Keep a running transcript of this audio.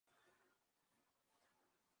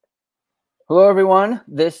Hello, everyone.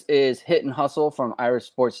 This is Hit and Hustle from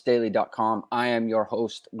irishsportsdaily.com. I am your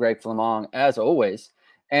host, Greg Flammang, as always.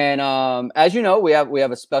 And as you know, we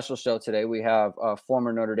have a special show today. We have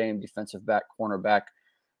former Notre Dame defensive back, cornerback,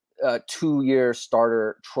 2-year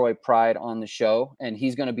starter Troy Pride on the show, and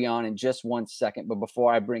he's going to be on in just 1 second. But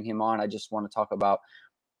before I bring him on, I just want to talk about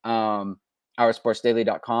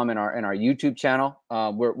irishsportsdaily.com and our YouTube channel.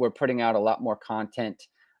 We're putting out a lot more content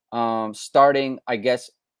starting, I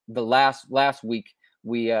guess, the last week.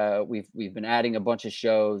 We've been adding a bunch of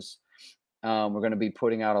shows. We're going to be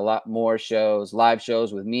putting out a lot more shows, live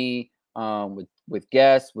shows with me, with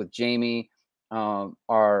guests, with Jamie.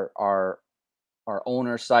 Our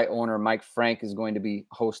site owner, Mike Frank, is going to be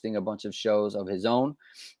hosting a bunch of shows of his own,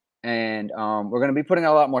 and we're going to be putting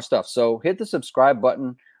out a lot more stuff. So hit the subscribe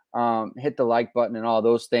button, hit the like button, and all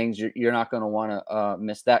those things. You're not going to want to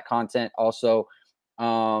miss that content. Also,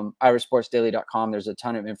 irishsportsdaily.com. There's a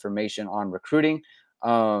ton of information on recruiting.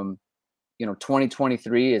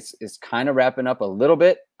 2023 is kind of wrapping up a little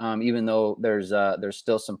bit, even though there's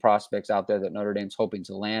still some prospects out there that Notre Dame's hoping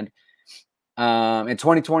to land. And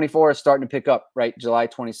 2024 is starting to pick up, right? July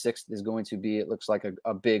 26th is going to be, it looks like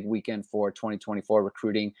a big weekend for 2024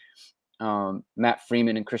 recruiting. Matt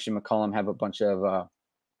Freeman and Christian McCullum have a bunch of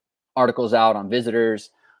articles out on visitors.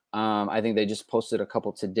 I think they just posted a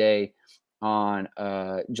couple today on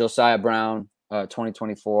Josiah Brown,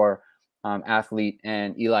 2024 athlete,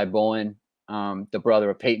 and Eli Bowen, the brother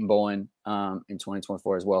of Peyton Bowen, in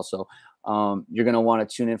 2024 as well. So you're going to want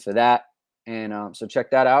to tune in for that. And so check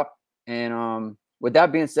that out. And with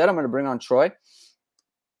that being said, I'm going to bring on Troy.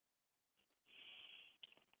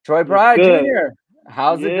 Troy Pride Jr.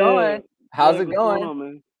 How's it going? How's it going? On,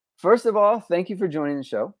 man? First of all, thank you for joining the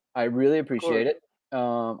show. I really appreciate it.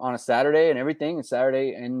 On a Saturday and everything, and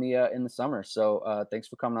Saturday in the summer. So thanks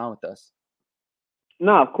for coming on with us.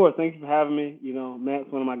 No, of course. Thank you for having me. Matt's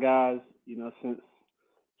one of my guys, since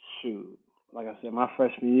like I said, my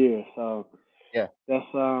freshman year. So yeah, that's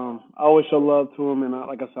I always show love to him, and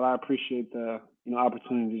like I said, I appreciate the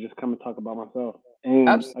opportunity to just come and talk about myself and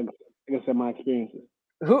like I said, my experiences.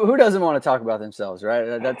 Who doesn't want to talk about themselves,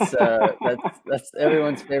 right? That's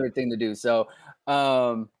everyone's favorite thing to do. So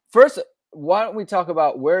first, why don't we talk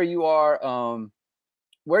about where you are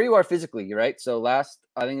physically, right? So I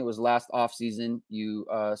think it was last off season, you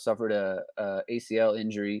suffered a ACL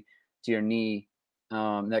injury to your knee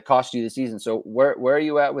that cost you the season. So where are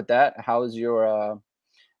you at with that? How's your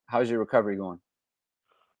recovery going?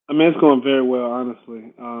 I mean, it's going very well,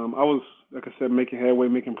 honestly. I was, like I said, making headway,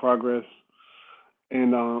 making progress.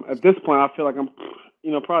 And at this point, I feel like I'm,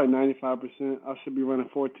 probably 95%. I should be running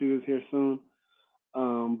 4.2s here soon.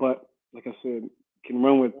 But like I said, can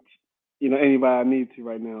run with, anybody I need to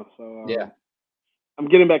right now. So yeah, I'm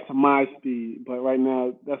getting back to my speed, but right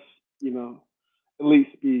now that's,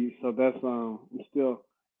 elite speed. So that's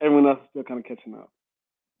everyone else is still kind of catching up.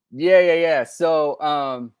 Yeah. So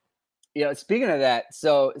speaking of that,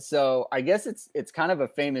 so I guess it's kind of a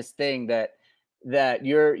famous thing that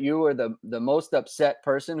you were the most upset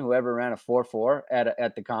person who ever ran a 4.4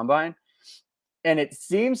 at the combine, and it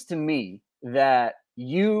seems to me that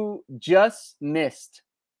you just missed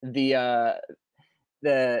the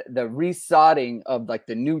resodding of like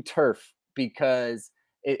the new turf, because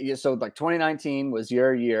so like 2019 was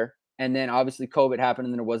your year, and then obviously COVID happened,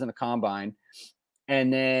 and then there wasn't a combine,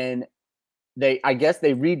 and then I guess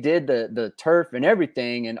they redid the turf and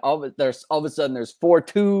everything, and all of a sudden there's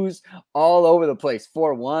 4.2s all over the place,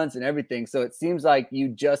 4.1s and everything. So it seems like you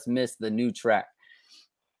just missed the new track.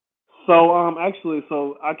 So actually,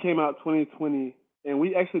 I came out 2020, and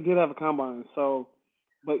we actually did have a combine. So,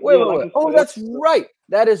 but wait. Said, that's right.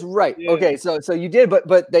 That is right. Yeah. Okay, so you did, but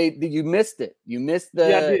you missed it. You missed the.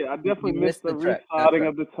 Yeah, I did. I definitely missed the resodding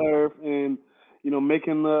of the turf, and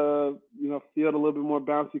making the field a little bit more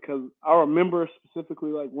bouncy, because I remember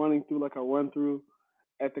specifically like running through like a run through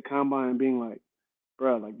at the combine and being like,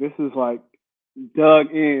 bro, like this is like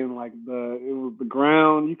dug in, like it was the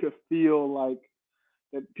ground. You could feel like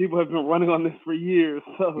that people have been running on this for years.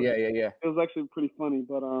 So yeah. It was actually pretty funny,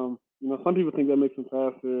 but some people think that makes them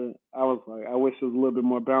faster. I was like, I wish it was a little bit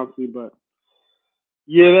more bouncy, but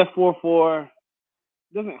yeah, that 4.4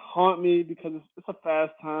 doesn't haunt me because it's a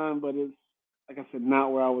fast time, but it's, like I said,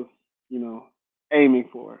 not where I was, aiming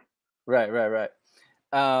for. Right.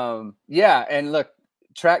 Yeah, and look,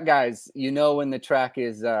 track guys, when the track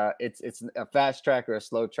is it's a fast track or a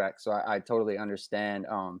slow track, so I totally understand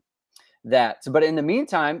that. So, but in the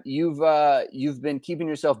meantime, you've been keeping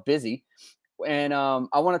yourself busy, and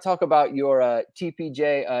I want to talk about your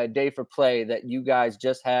TPJ Day for Play that you guys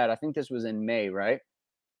just had. I think this was in May, right?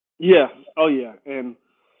 Yeah. Oh yeah, and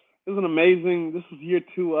it was an amazing. This was year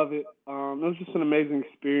 2 of it. It was just an amazing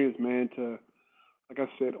experience, man. To, like I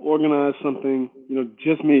said, organize something.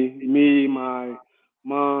 Just me, my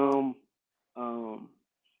mom, um,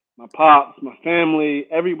 my pops, my family,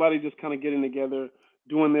 everybody just kind of getting together,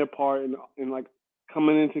 doing their part, and like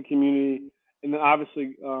coming into community, and then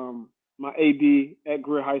obviously my AD at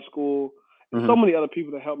Greer High School, and so many other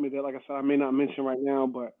people that helped me. That, like I said, I may not mention right now,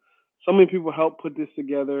 but so many people helped put this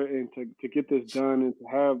together and to get this done, and to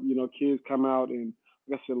have kids come out and,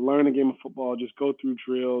 like I said, learn a game of football, just go through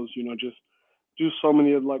drills, just do so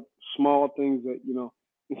many of like small things that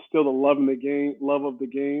instill the love of the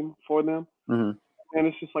game for them. Mm-hmm. And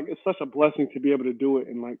it's just like it's such a blessing to be able to do it,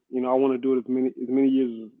 and like I want to do it as many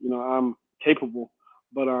years as I'm capable.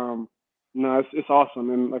 But no, it's awesome,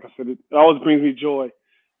 and like I said, it always brings me joy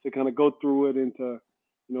to kind of go through it and to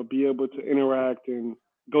be able to interact and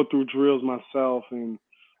go through drills myself, and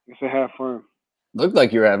like I said, have fun. Looked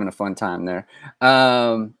like you were having a fun time there.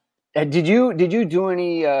 And did you do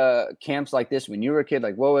any camps like this when you were a kid?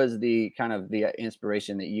 Like, what was the kind of the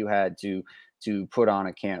inspiration that you had to put on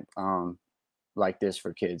a camp like this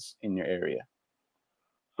for kids in your area?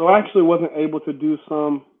 So I actually wasn't able to do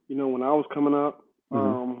some, when I was coming up.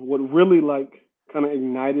 What really like kind of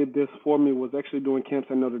ignited this for me was actually doing camps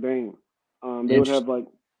at Notre Dame. They would have like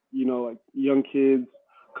young kids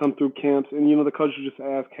come through camps, and the coach would just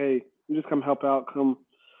ask, "Hey, you just come help out, come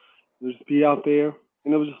just be out there."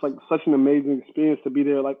 And it was just like such an amazing experience to be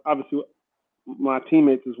there. Like obviously my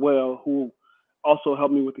teammates as well, who also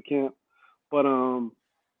helped me with the camp, but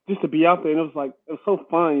just to be out there, and it was so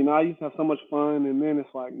fun. I used to have so much fun, and then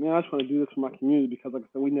it's like, man, I just want to do this for my community because, like I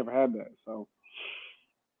said, we never had that. So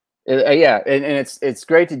yeah, and it's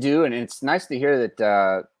great to do, and it's nice to hear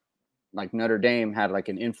that like Notre Dame had like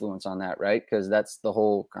an influence on that, right? Because that's the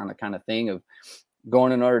whole kind of thing of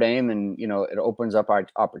going to Notre Dame, and it opens up our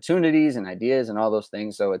opportunities and ideas and all those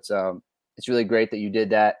things. So it's really great that you did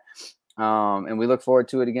that. And we look forward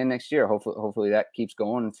to it again next year. Hopefully that keeps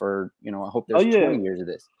going for, I hope there's 20 years of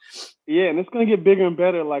this. Yeah, and it's going to get bigger and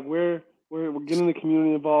better. Like we're getting the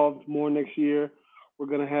community involved more next year. We're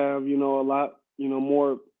going to have, a lot,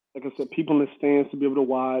 more, like I said, people in the stands to be able to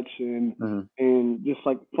watch, and and just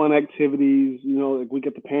like fun activities. Like we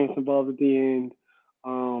get the parents involved at the end.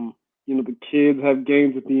 The kids have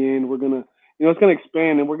games at the end. We're gonna, it's gonna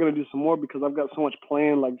expand, and we're gonna do some more because I've got so much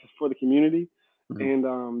planned, like just for the community.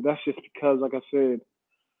 And that's just because, like I said,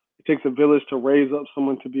 it takes a village to raise up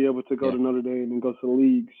someone to be able to go to Notre Dame and go to the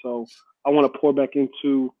league. So I want to pour back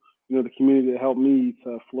into the community to help me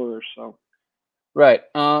to flourish. So right.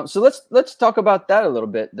 So let's talk about that a little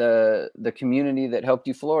bit. The community that helped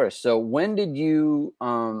you flourish. So when did you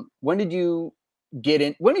get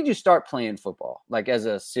in? When did you start playing football, like as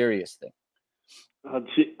a serious thing?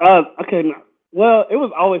 Okay. Well, it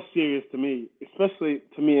was always serious to me, especially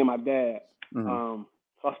to me and my dad. So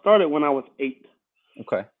I started when I was 8.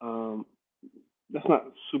 Okay. That's not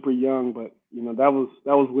super young, but that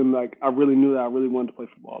was when like I really knew that I really wanted to play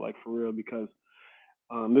football, like for real, because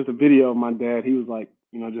there's a video of my dad. He was like,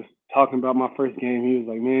 just talking about my first game. He was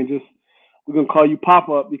like, man, we're gonna call you pop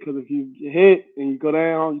up, because if you get hit and you go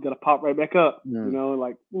down, you gotta pop right back up.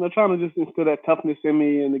 Trying to just instill that toughness in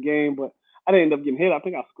me in the game. But I didn't end up getting hit. I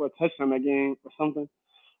think I scored a touchdown that game or something.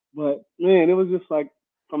 But man, it was just like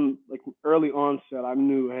from like early onset, I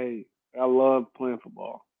knew, hey, I love playing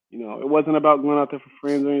football. It wasn't about going out there for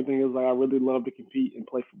friends or anything. It was like I really love to compete and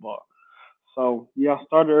play football. So yeah, I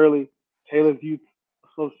started early. Taylor's Youth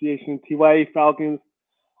Association, TYA Falcons.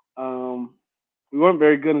 We weren't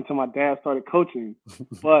very good until my dad started coaching,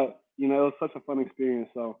 but it was such a fun experience.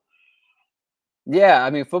 So yeah, I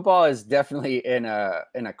mean, football is definitely an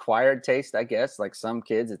acquired taste, I guess. Like some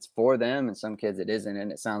kids, it's for them, and some kids it isn't.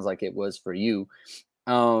 And it sounds like it was for you.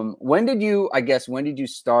 When did you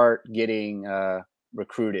start getting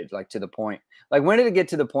recruited, like to the point? Like when did it get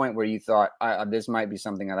to the point where you thought this might be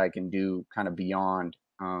something that I can do kind of beyond,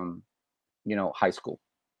 high school?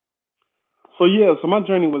 So yeah, so my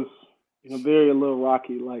journey was, very a little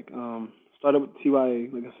rocky. Like started with TYA.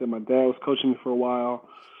 Like I said, my dad was coaching me for a while.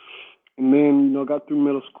 And then, got through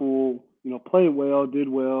middle school, played well, did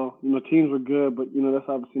well. Teams were good, but, that's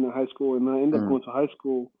obviously not high school. And I ended up going to high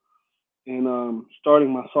school and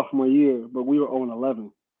starting my sophomore year, but we were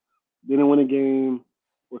 0-11. Didn't win a game.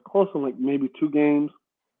 We're close on like maybe 2 games.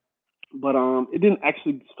 But it didn't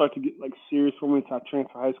actually start to get like serious for me until I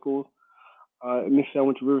transferred high schools. Initially, I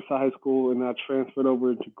went to Riverside High School, and I transferred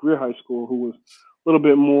over to Greer High School, who was a little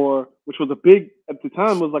bit more, which was a big, at the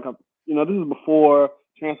time, was like a, this is before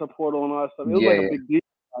transfer portal and all that stuff. It was like a big deal,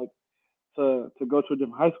 like to go to a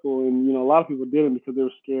different high school, and a lot of people didn't because they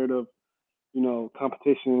were scared of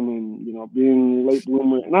competition and, being late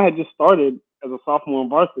bloomer. And I had just started as a sophomore in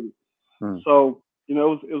varsity. So, it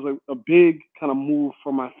was a big kind of move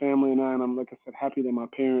for my family and I, and I'm, like I said, happy that my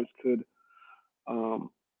parents could,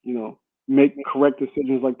 make correct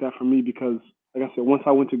decisions like that for me because, like I said, once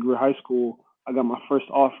I went to Greer High School, I got my first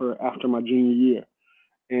offer after my junior year.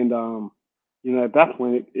 And, at that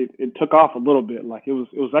point, it took off a little bit. Like, it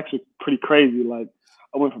was actually pretty crazy. Like,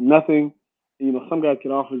 I went from nothing. Some guys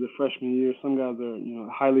get offers their freshman year. Some guys are,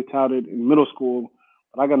 highly touted in middle school.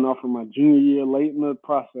 But I got an offer my junior year, late in the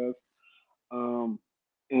process.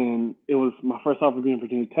 And it was my first offer being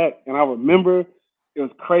Virginia Tech. And I remember it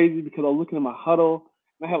was crazy because I was looking at my huddle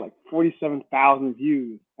and I had like 47,000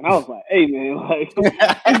 views. And I was like, hey, man, like, this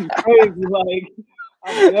is crazy. Like,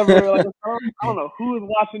 I've never, like, I don't know who is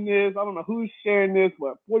watching this. I don't know who's sharing this,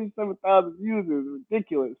 but 47,000 views is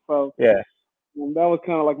ridiculous. So, yeah, that was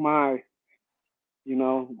kind of like my,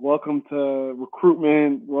 welcome to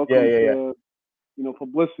recruitment, welcome to,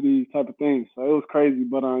 publicity type of thing. So it was crazy.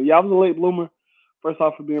 But, I was a late bloomer. First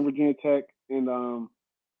off for being Virginia Tech. And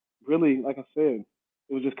really, like I said,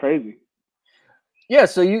 it was just crazy. Yeah.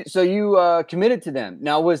 So you committed to them.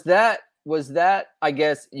 Now, was that, I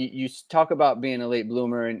guess you talk about being a late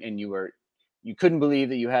bloomer and you couldn't believe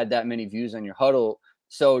that you had that many views on your huddle.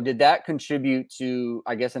 So did that contribute to,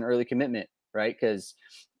 I guess, an early commitment, right? Because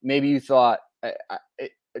maybe you thought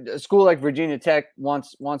a school like Virginia Tech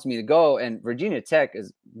wants me to go, and Virginia Tech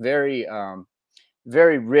is very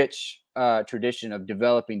rich tradition of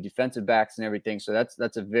developing defensive backs and everything. So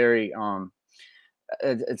that's a very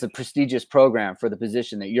it's a prestigious program for the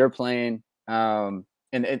position that you're playing. And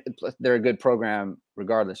they're a good program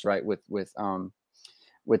regardless, right? With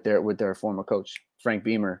their former coach Frank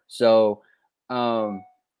Beamer. So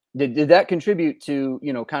did that contribute to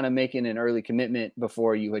kind of making an early commitment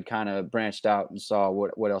before you had kind of branched out and saw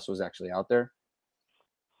what else was actually out there?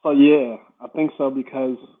 So yeah, I think so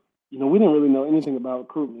because we didn't really know anything about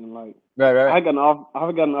recruitment. Like right. I had gotten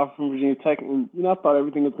an offer from Virginia Tech, and I thought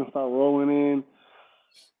everything was gonna start rolling in.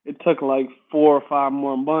 It took like 4 or 5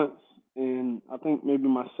 more months, and I think maybe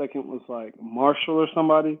my second was like Marshall or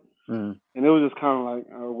somebody, and it was just kind of like,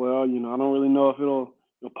 oh, well, I don't really know if it'll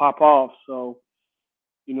pop off. So,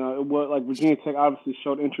 it was like Virginia Tech obviously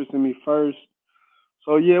showed interest in me first.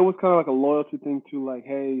 So yeah, it was kind of like a loyalty thing too. Like,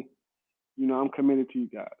 hey, I'm committed to you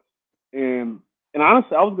guys, and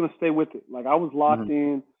honestly, I was gonna stay with it. Like I was locked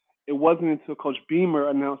in. It wasn't until Coach Beamer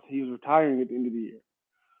announced he was retiring at the end of the year.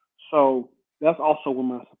 So that's also when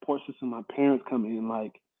my support system, my parents come in.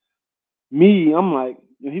 Like me, I'm like,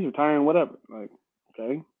 he's retiring, whatever. Like,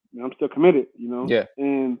 okay, I'm still committed, Yeah.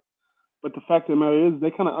 But the fact of the matter is,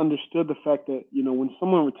 they kind of understood the fact that when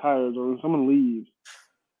someone retires or when someone leaves,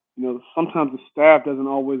 sometimes the staff doesn't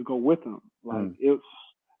always go with them. Like it's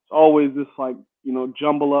always this like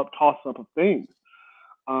jumble up, toss up of things.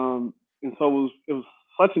 And so it was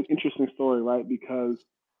such an interesting story, right? Because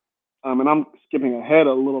and I'm skipping ahead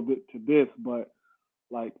a little bit to this, but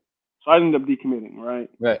like, so I ended up decommitting, right?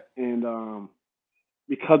 Right. And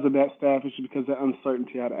because of that staff issue, because of that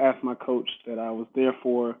uncertainty, I had to ask my coach that I was there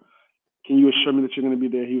for, can you assure me that you're going to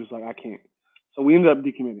be there? He was like, I can't. So we ended up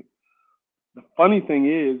decommitting. The funny thing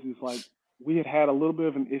is like we had a little bit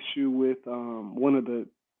of an issue with one of the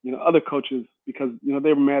other coaches because they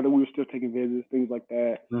were mad that we were still taking visits, things like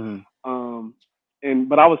that.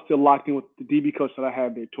 But I was still locked in with the DB coach that I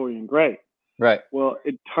had there, Torian Gray. Right. Well,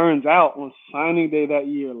 it turns out on signing day that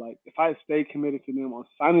year, like if I had stayed committed to them on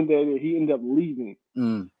signing day, he ended up leaving,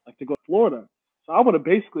 like to go to Florida. So I would have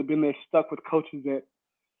basically been there stuck with coaches that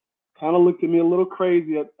kind of looked at me a little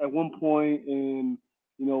crazy at one point and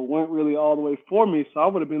weren't really all the way for me. So I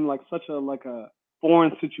would have been like such a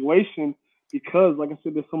foreign situation because, like I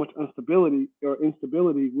said, there's so much instability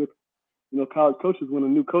with college coaches when a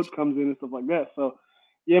new coach comes in and stuff like that. So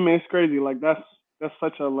yeah, man, it's crazy. Like that's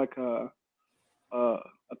such a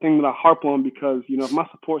thing that I harp on because if my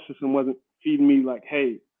support system wasn't feeding me like,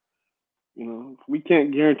 hey, we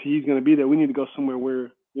can't guarantee he's going to be there. We need to go somewhere where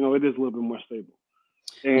it is a little bit more stable.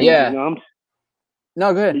 And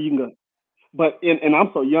no, go ahead. You can go. But and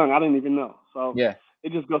I'm so young, I didn't even know. So yeah,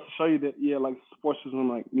 it just goes to show you that like sports system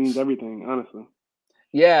like means everything, honestly.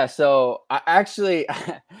 Yeah. So I actually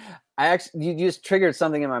you just triggered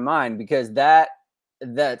something in my mind because that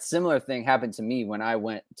similar thing happened to me when I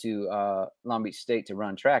went to Long Beach State to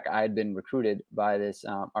run track. I had been recruited by this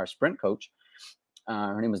our sprint coach.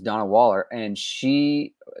 Her name was Donna Waller, and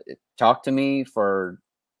she talked to me for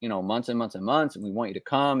months and months and months. And we want you to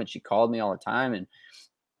come, and she called me all the time, and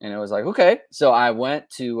it was like, okay. So I went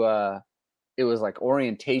to it was like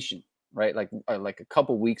orientation, right? Like a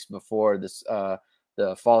couple weeks before this the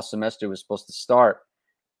the fall semester was supposed to start,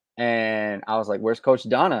 and I was like, "Where's Coach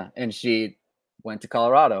Donna?" And she went to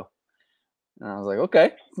Colorado, and I was like,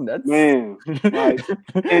 "Okay, that's man." Like,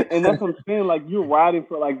 and that's what I'm saying. Like, you're riding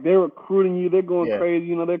for, like, they're recruiting you, they're going crazy.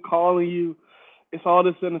 You know, they're calling you. It's all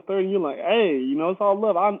this and the third, and you're like, hey, you know, it's all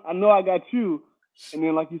love. I know I got you. And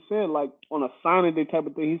then, like you said, like on a signing day type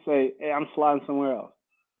of thing, he say, hey, I'm sliding somewhere else.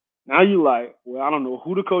 Now you like, well, I don't know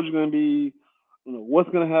who the coach is going to be, you know, what's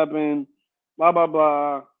going to happen, blah, blah,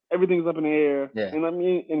 blah. Everything's up in the air. Yeah. And I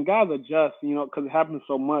mean, and guys adjust, you know, because it happens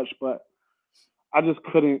so much, but I just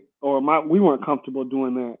couldn't, we weren't comfortable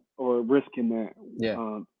doing that or risking that. Yeah.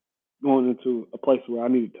 Going into a place where I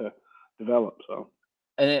needed to develop. So.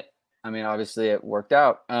 And I mean, obviously it worked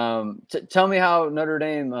out. Tell me how Notre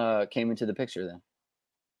Dame came into the picture then.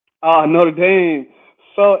 Notre Dame.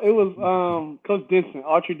 So it was Coach Denson,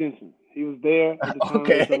 Archie Denson. He was there at the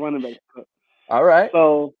time as the running back coach. All right.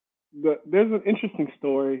 So there's an interesting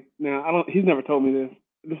story. Now he's never told me this.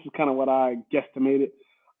 This is kind of what I guesstimated.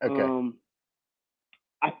 Okay.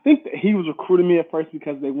 I think that he was recruiting me at first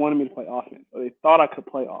because they wanted me to play offense, or they thought I could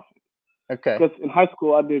play offense. Okay. Because in high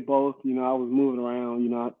school I did both. You know, I was moving around. You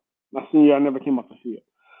know, my senior year I never came off the field.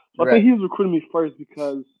 So I think he was recruiting me first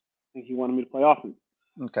because I think he wanted me to play offense.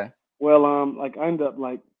 Okay. Well, like I ended up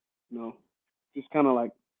like, you know, just kind of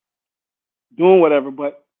like doing whatever.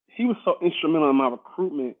 But he was so instrumental in my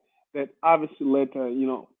recruitment that obviously led to, you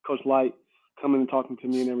know, Coach Light coming and talking to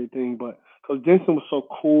me and everything. But Coach Denson was so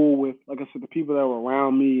cool with, like I said, the people that were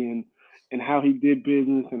around me and how he did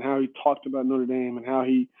business and how he talked about Notre Dame and how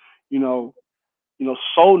he, you know,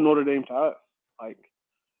 sold Notre Dame to us. Like,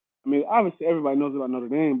 I mean, obviously everybody knows about Notre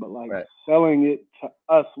Dame, but like selling it to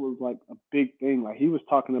us was like a big thing. Like he was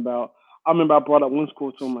talking about, I remember I brought up one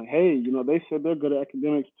school to him like, hey, you know, they said they're good at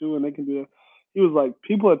academics too, and they can do it. He was like,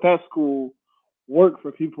 people at that school work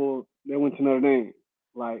for people that went to Notre Dame.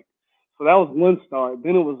 Like, so that was one start.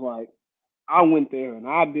 Then it was like, I went there and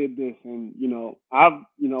I did this, and you know,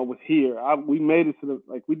 was here. We made it to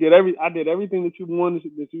the I did everything that you would want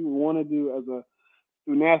to do as a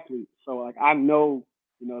student athlete. So like I know,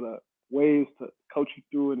 you know, the ways to coach you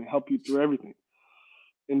through it and help you through everything.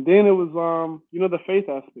 And then it was you know, the faith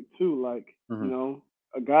aspect too, like, you know,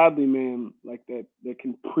 a godly man like that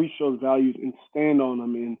can preach those values and stand on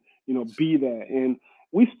them and, you know, be that. And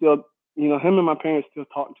we still, you know, him and my parents still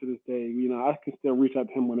talk to this day. You know, I can still reach out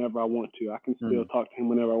to him whenever I want to. I can still talk to him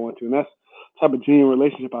whenever I want to. And that's the type of genuine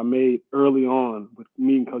relationship I made early on with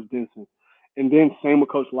me and Coach Denson. And then same with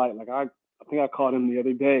Coach Light. Like I think I called him the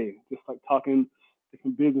other day, just like talking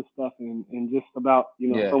different business stuff and just about, you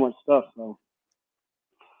know, so much stuff. So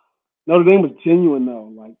Notre Dame was genuine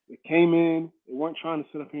though. Like they came in, they weren't trying to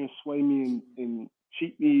sit up here and sway me and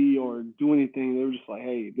cheat me or do anything. They were just like,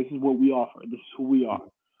 hey, this is what we offer. This is who we are.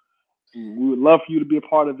 And we would love for you to be a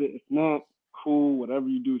part of it. If not, cool, whatever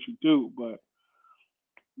you do, what you do. But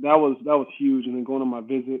that was huge. And then going on my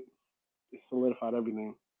visit, it solidified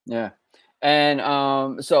everything. Yeah. And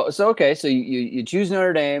so okay, so you choose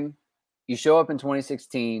Notre Dame, you show up in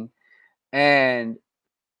 2016, and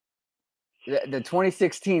the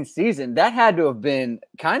 2016 season, that had to have been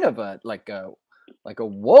kind of a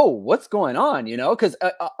whoa, what's going on, you know? Because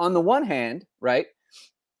on the one hand, right,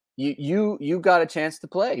 you got a chance to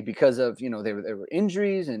play because of, you know, there were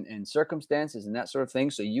injuries and circumstances and that sort of thing,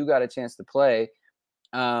 so you got a chance to play,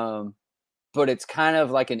 but it's kind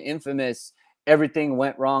of like an infamous everything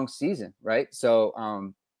went wrong season, right?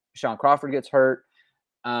 So Sean Crawford gets hurt.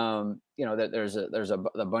 You know, that there's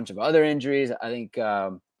a bunch of other injuries. I think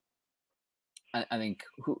I think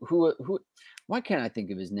who why can't I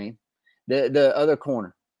think of his name? The other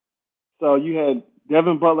corner. So you had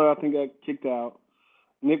Devin Butler, I think, got kicked out.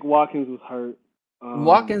 Nick Watkins was hurt.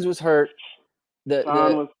 Watkins was hurt.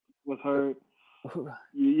 Sean was hurt.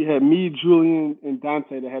 You had me, Julian, and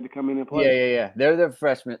Dante that had to come in and play. Yeah. They're the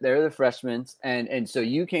freshmen. And so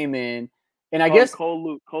you came in, and I guess Cole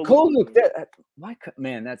Luke.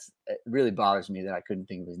 Man, that really bothers me that I couldn't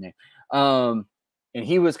think of his name. And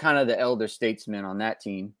he was kind of the elder statesman on that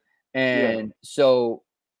team. And so,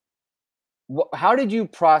 how did you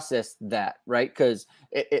process that, right? Because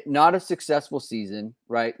it not a successful season,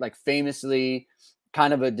 right? Like famously,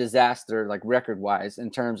 kind of a disaster, like record-wise,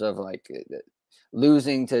 in terms of like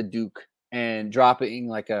losing to Duke and dropping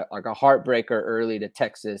like a heartbreaker early to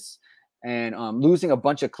Texas, and losing a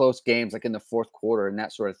bunch of close games like in the fourth quarter and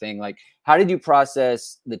that sort of thing. Like, how did you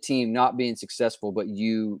process the team not being successful, but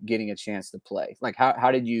you getting a chance to play? Like,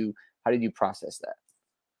 how did you process that?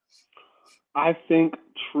 I think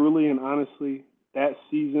truly and honestly, that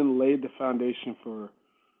season laid the foundation for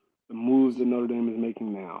the moves that Notre Dame is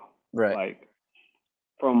making now. Right. Like,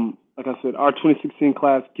 from, like I said, our 2016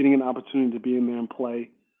 class getting an opportunity to be in there and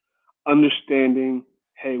play, understanding,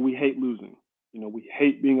 hey, we hate losing. We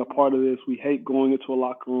hate being a part of this. We hate going into a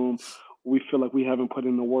locker room. We feel like we haven't put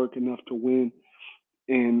in the work enough to win.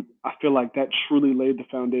 And I feel like that truly laid the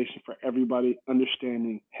foundation for everybody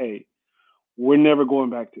understanding, hey, we're never going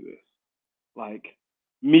back to this. Like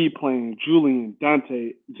me playing, Julian,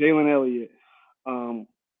 Dante, Jalen Elliott,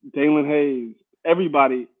 Dalen Hayes,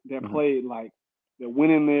 everybody that played, like, that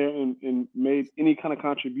went in there and made any kind of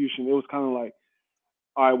contribution. It was kind of like,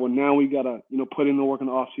 all right, well, now we got to, put in the work in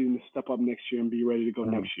the offseason to step up next year and be ready to go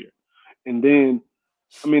next year. And then,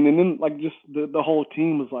 like, just the whole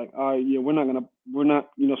team was like, all right, yeah, we're not,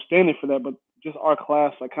 standing for that. But just our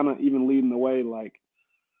class, like, kind of even leading the way, like,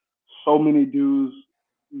 so many dudes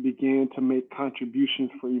began to make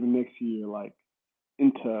contributions for even next year, like,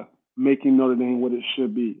 into making Notre Dame what it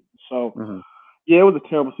should be. So, yeah, it was a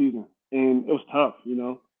terrible season. And it was tough,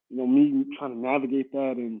 me trying to navigate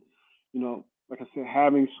that and, like I said,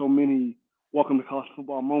 having so many welcome to college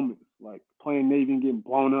football moments, like playing Navy and getting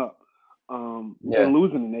blown up, and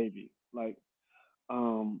losing to Navy, like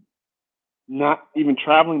not even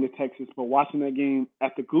traveling to Texas, but watching that game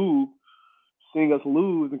at the Goo, seeing us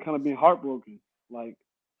lose and kind of being heartbroken, like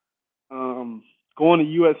going to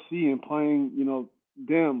USC and playing,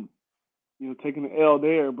 them, taking the L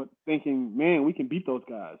there, but thinking, man, we can beat those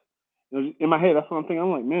guys. In my head, that's what I'm thinking.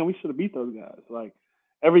 I'm like, man, we should have beat those guys. Like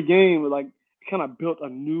every game, like, kind of built a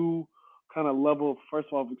new kind of level, first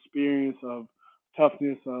of all, of experience, of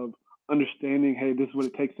toughness, of understanding, hey, this is what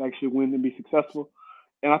it takes to actually win and be successful.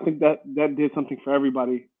 And I think that did something for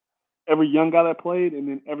everybody, every young guy that played, and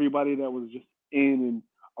then everybody that was just in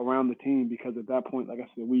and around the team. Because at that point, like I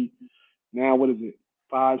said, we now, what is it,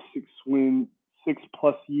 5, 6+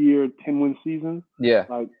 year, 10-win seasons? Yeah.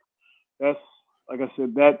 Like that's, like I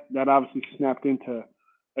said, that obviously snapped into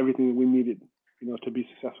everything that we needed, to be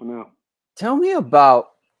successful now. Tell me about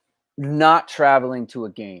not traveling to a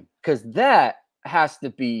game, because that has to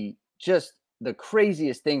be just the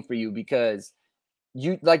craziest thing for you, because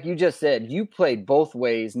you, like you just said, you played both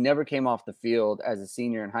ways, never came off the field as a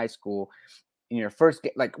senior in high school. In your first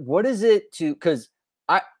game, like, what is it to, because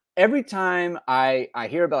every time I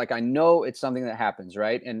hear about, like, I know it's something that happens,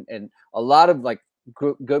 right? And a lot of, like,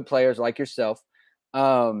 good players like yourself,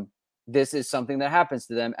 this is something that happens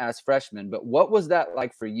to them as freshmen. But what was that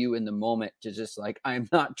like for you in the moment to just, like, I'm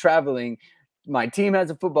not traveling, my team has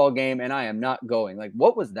a football game and I am not going? Like,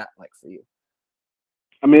 what was that like for you?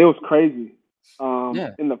 It was crazy.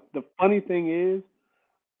 Yeah. And the funny thing is,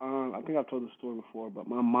 I think I've told the story before, but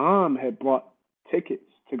my mom had bought tickets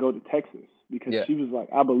to go to Texas because she was like,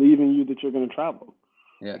 I believe in you that you're going to travel.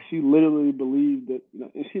 Yeah. Like, she literally believed that,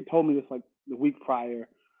 and she told me this like the week prior.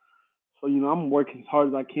 So, I'm working as hard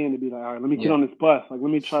as I can to be like, all right, let me get on this bus. Like,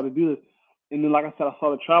 let me try to do this. And then, like I said, I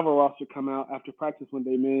saw the travel roster come out after practice one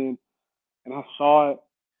day, man, and I saw it.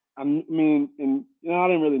 I mean, and, I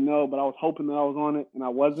didn't really know, but I was hoping that I was on it, and I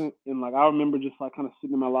wasn't. And, like, I remember just, like, kind of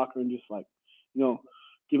sitting in my locker and just, like,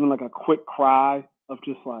 giving, like, a quick cry of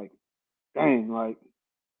just, like, dang, like,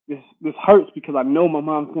 this hurts because I know my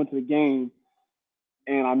mom's going to the game,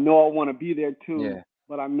 and I know I want to be there too,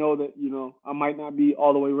 but I know that, I might not be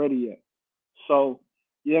all the way ready yet. So,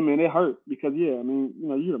 yeah, man, it hurt because, you're a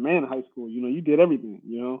man in high school, you did everything,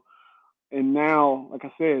 and now, like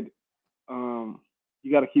I said,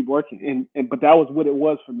 you got to keep working. But that was what it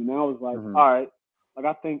was for me. Now it was like, all right, like,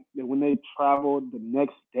 I think that when they traveled the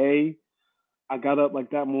next day, I got up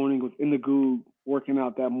like that morning, was in the Goo working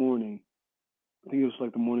out that morning. I think it was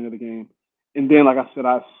like the morning of the game. And then, like I said,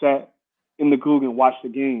 I sat in the Goo and watched the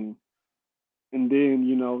game. And then,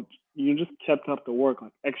 you just kept up the work,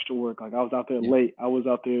 like extra work. Like, I was out there late. I was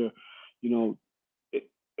out there, it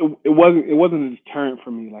wasn't a deterrent for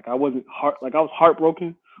me. Like, I wasn't I was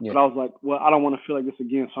heartbroken, but I was like, well, I don't want to feel like this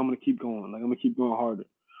again, so I'm going to keep going. Like, I'm going to keep going harder.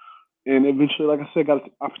 And eventually, like I said, got an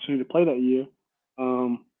opportunity to play that year.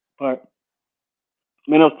 But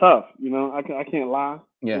man, it was tough. I can't lie.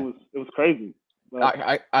 Yeah. It was crazy.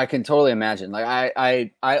 I can totally imagine. Like,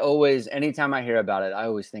 I always, anytime I hear about it, I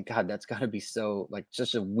always think, God, that's got to be so, like,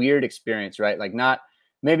 just a weird experience, right? Like, not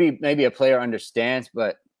maybe a player understands,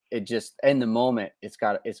 but it just, in the moment, it's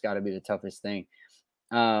got to be the toughest thing.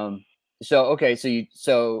 So you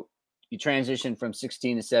transitioned from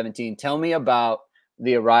 16 to 17. Tell me about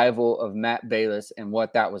the arrival of Matt Balis and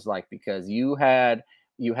what that was like, because you had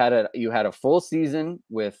a full season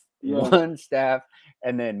with one staff,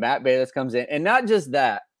 and then Matt Balis comes in, and not just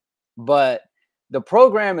that, but the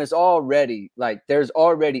program is already, like, there's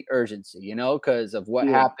already urgency, because of what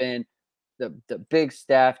happened, the big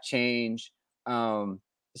staff change.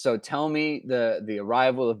 so tell me the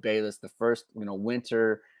arrival of Balis, the first,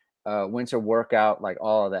 winter workout, like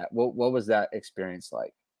all of that. What was that experience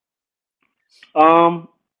like?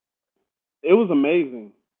 It was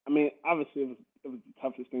amazing. I mean, obviously it was the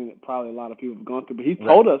toughest thing that probably a lot of people have gone through. But he Right.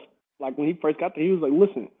 told us, like when he first got there, he was like,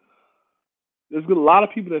 "Listen, there's a lot of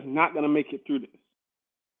people that's not gonna make it through this.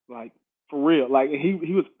 Like for real. Like he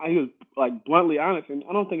was like bluntly honest, and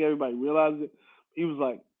I don't think everybody realized it. He was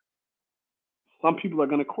like, some people are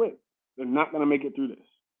gonna quit. They're not gonna make it through this.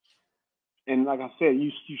 And like I said,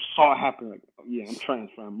 you saw it happen. Like, oh, yeah, I'm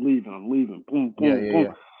transferring, I'm leaving. Boom, Yeah, boom, yeah, boom.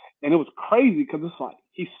 yeah. And it was crazy because it's like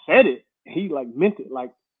he said it, and he like meant it.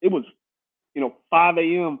 Like it was, 5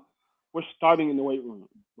 a.m. We're starting in the weight room.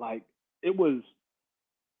 Like it was,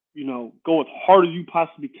 go as hard as you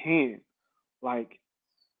possibly can. Like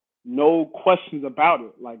no questions about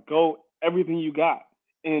it. Like go everything you got.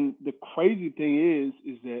 And the crazy thing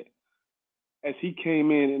is that as he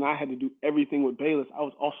came in and I had to do everything with Balis, I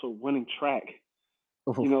was also running track.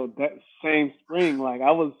 That same spring, like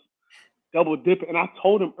I was double dipping. And I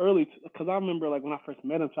told him early because I remember like when I first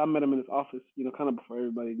met him, so I met him in his office, kind of before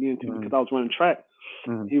everybody again too, because I was running track.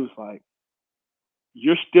 He was like,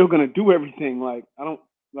 "You're still gonna do everything. Like I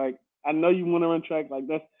know you want to run track. Like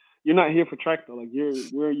you're not here for track though. Like you're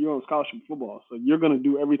on scholarship football, so you're gonna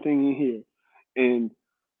do everything in here. And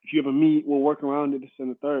if you have a meet, we'll work around it, this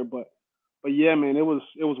and the third. But yeah, man, it was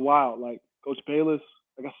wild. Like Coach Balis,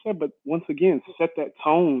 like I said, but once again, set that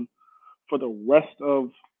tone for the rest of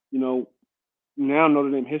now Notre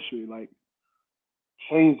Dame history. Like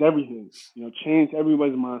changed everything. Changed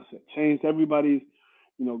everybody's mindset. Changed everybody's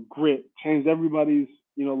grit. Changed everybody's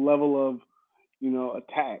level of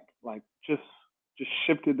attack. Like just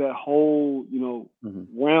shifted that whole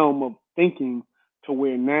realm of thinking to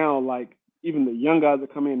where now like even the young guys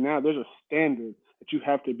that come in now, there's a standard that you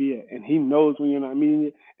have to be at, and he knows when you're not meeting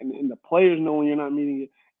it, and the players know when you're not meeting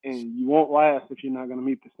it, and you won't last if you're not going to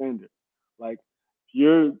meet the standard. Like if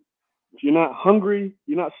you're not hungry,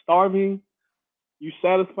 you're not starving, you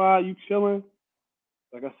satisfied, you chilling.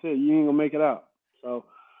 Like I said, you ain't gonna make it out. So,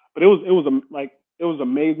 but it was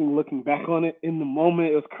amazing looking back on it. In the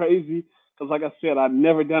moment, it was crazy because, like I said, I'd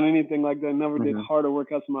never done anything like that. Never did harder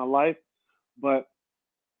workouts in my life. But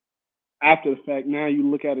after the fact, now you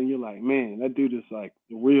look at it and you're like, man, that dude is like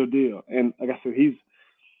the real deal. And like I said, he's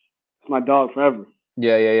my dog forever.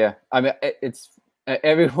 Yeah, yeah, yeah. I mean, it's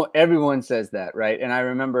everyone says that, right? And I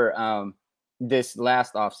remember this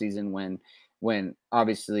last offseason when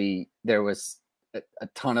obviously there was a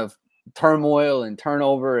ton of turmoil and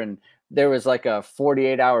turnover, and there was like a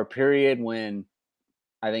 48-hour period when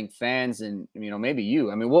I think fans and maybe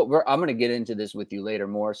you. I mean, I'm going to get into this with you later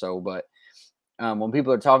more so, but when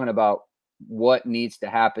people are talking about what needs to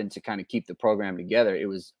happen to kind of keep the program together, it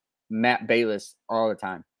was Matt Balis all the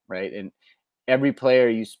time, right? And every player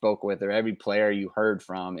you spoke with or every player you heard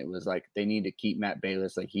from, it was like they need to keep Matt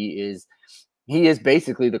Balis. Like he is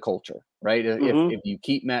basically the culture, right? If you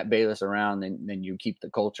keep Matt Balis around, then you keep the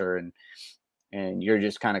culture, and you're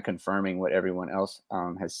just kind of confirming what everyone else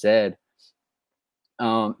has said.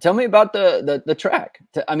 Tell me about the track.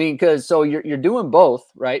 I mean, because so you're doing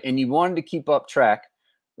both, right? And you wanted to keep up track,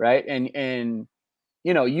 right? And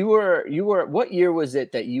you were what year was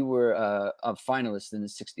it that you were a finalist in the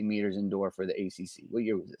 60 meters indoor for the ACC? What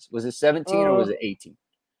year was this? Was it 17 or was it 18?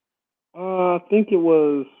 I think it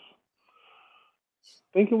was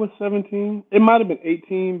 17. It might have been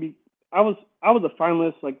 18. I was a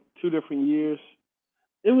finalist like 2 different years.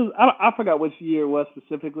 It was I forgot which year it was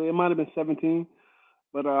specifically. It might have been 17,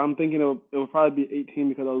 but I'm thinking it would probably be 18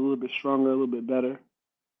 because I was a little bit stronger, a little bit better.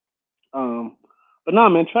 But no,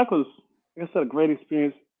 man, track was, like I said, a great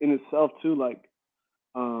experience in itself too. Like,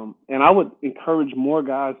 and I would encourage more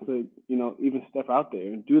guys to even step out there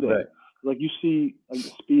and do that. Right. Like you see like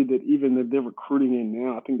the speed that even that they're recruiting in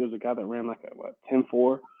now. I think there's a guy that ran like a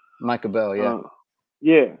 10.4. Michael Bell, yeah.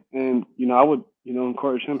 Yeah, and I would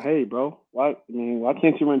encourage him. Hey, bro, why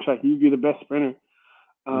can't you run track? You'd be the best sprinter.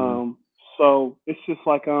 So it's just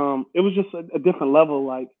like it was just a different level.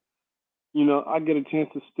 Like I get a chance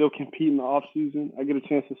to still compete in the off season. I get a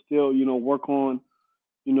chance to still work on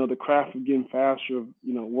the craft of getting faster.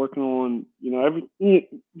 Working on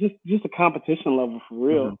just a competition level for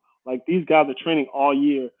real. Like these guys are training all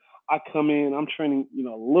year. I come in, I'm training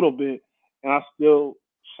a little bit, and I still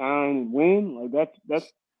shine and win. Like that's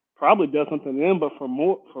probably does something to them, but for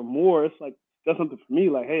more, it's like does something for me.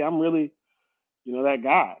 Like, hey, I'm really that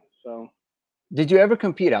guy. So. Did you ever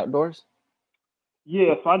compete outdoors?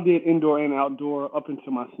 Yeah, so I did indoor and outdoor up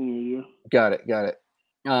until my senior year. Got it.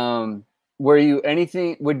 Were you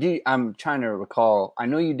anything? I'm trying to recall. I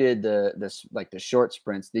know you did the short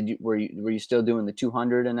sprints. Were you still doing the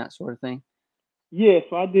 200 and that sort of thing? Yeah,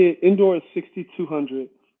 so I did indoor 60, 200,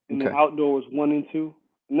 and then outdoor was 1 and 2.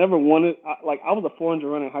 Never wanted I was a 400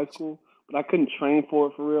 runner in high school, but I couldn't train for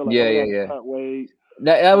it for real. Like, Yeah. Cut weight.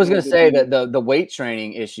 I was gonna say that the weight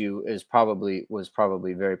training issue was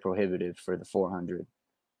probably very prohibitive for the 400.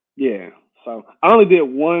 Yeah, so I only did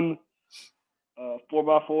one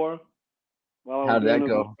 4x4. How did that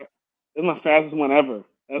go? It was my fastest one ever.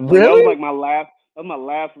 Really? That was like my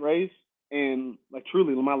last race, and like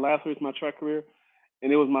truly my last race of my track career,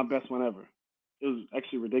 and it was my best one ever. It was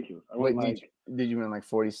actually ridiculous. Did you win like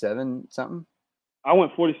 47 something? I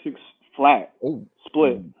went 46 flat. Oh,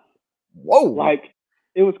 split. Whoa! Like,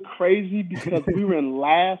 it was crazy because we were in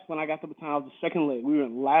last when I got the baton. I was the second leg. We were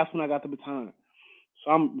in last when I got the baton.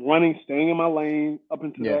 So I'm running, staying in my lane up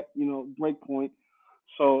into that, break point.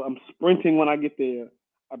 So I'm sprinting when I get there.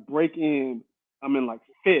 I break in. I'm in like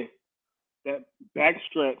fifth. That back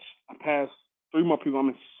stretch, I pass 3 more people. I'm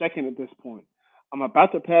in second at this point. I'm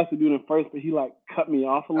about to pass the dude in first, but he like cut me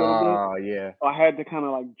off a little bit. Oh, yeah. So I had to kind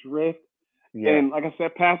of like drift. Yeah. And like I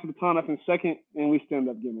said, pass the baton up in second, and we still end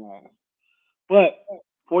up getting last. But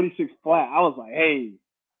 46 flat, I was like, hey,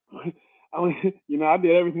 I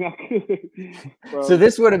did everything I could. So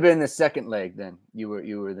this would have been the second leg then. You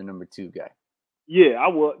were the number 2 guy. Yeah, I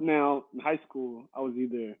was. Now in high school, I was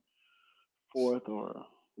either fourth or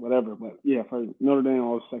whatever. But yeah, for Notre Dame, I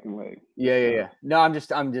was second leg. Yeah. No, I'm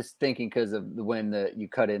just thinking because of when you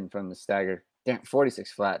cut in from the stagger. Damn,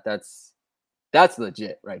 46 flat. That's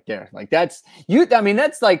legit right there. Like that's you. I mean,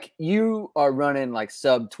 that's like you are running like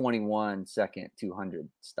sub 21 second 200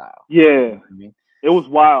 style. Yeah, you know what I mean? It was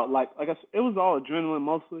wild. Like I said, it was all adrenaline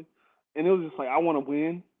mostly, and it was just like I want to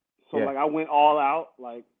win. So like I went all out.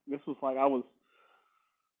 Like this was like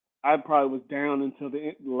I probably was down until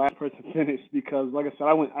the last person finished because, like I said,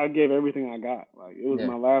 I gave everything I got. Like it was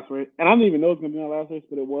my last race, and I didn't even know it was gonna be my last race,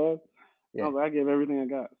 but it was. Yeah. I was like, I gave everything I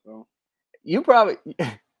got. So you probably.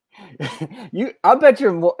 I bet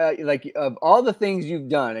you're more like of all the things you've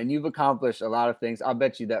done and you've accomplished a lot of things. I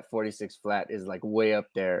bet you that 46 flat is like way up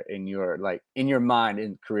there in your mind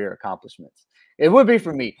in career accomplishments. It would be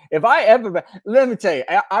for me. If I ever, let me tell you,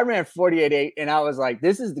 I ran 48.8 and I was like,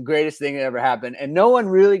 this is the greatest thing that ever happened. And no one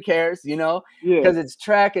really cares, because it's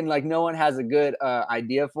track and like no one has a good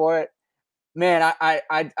idea for it. Man,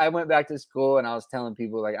 I went back to school and I was telling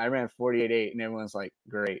people like I ran 48.8 and everyone's like,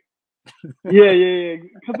 great. Yeah.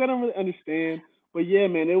 Because I don't really understand. But yeah,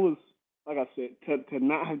 man, it was, like I said, to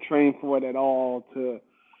not have trained for it at all, to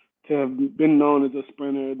have been known as a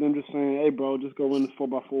sprinter, them just saying, hey, bro, just go run this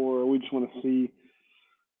 4x4. We just want to see.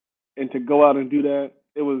 And to go out and do that,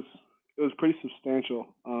 it was pretty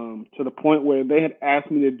substantial, to the point where they had asked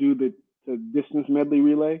me to do the distance medley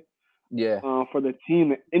relay. Yeah. For the team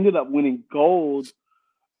that ended up winning gold.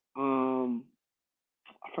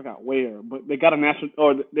 I forgot where, but they got a national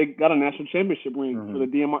championship ring for the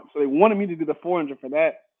DMR. So they wanted me to do the 400 for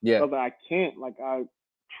that. Yeah. So I can't. Like I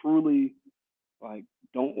truly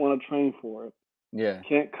don't want to train for it. Yeah.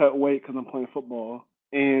 Can't cut weight because I'm playing football,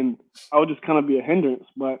 and I would just kind of be a hindrance.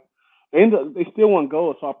 But they still won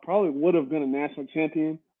gold, so I probably would have been a national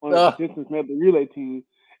champion on a distance medley relay team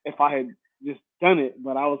if I had just done it.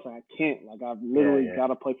 But I was like, I can't. Like I've literally got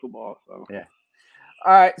to play football. So yeah.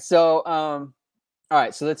 All right. So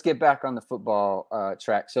so let's get back on the football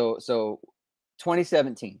track. So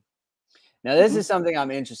 2017. Now this is something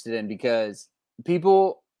I'm interested in because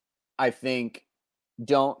people, I think,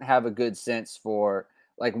 don't have a good sense for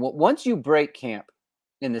like once you break camp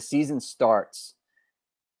and the season starts,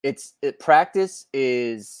 practice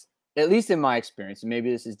is, at least in my experience, and maybe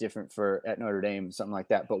this is different at Notre Dame, something like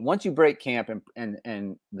that. But once you break camp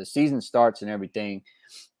and the season starts and everything,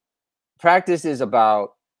 practice is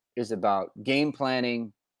about game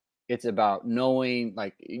planning. It's about knowing,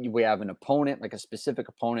 like, we have an opponent, like a specific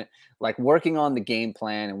opponent, like working on the game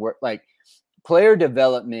plan and work, like player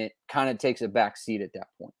development kind of takes a back seat at that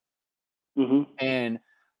point. And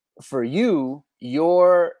for you,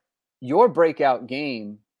 your breakout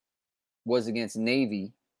game was against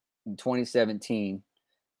Navy in 2017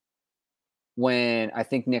 when I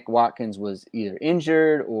think Nick Watkins was either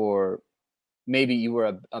injured or maybe you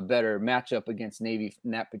were a better matchup against Navy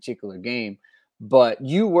in that particular game. But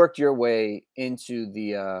you worked your way into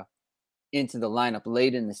the lineup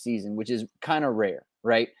late in the season, which is kind of rare,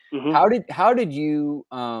 right? How did you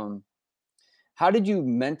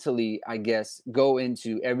mentally, I guess, go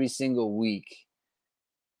into every single week?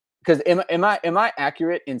 Because am I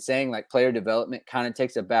accurate in saying like player development kind of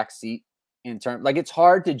takes a back seat in terms, like, it's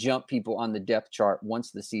hard to jump people on the depth chart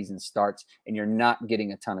once the season starts and you're not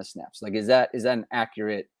getting a ton of snaps. Like, is that an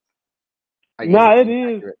accurate? No, it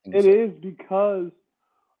is. It is because,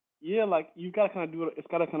 yeah, like, you gotta kind of do it. It's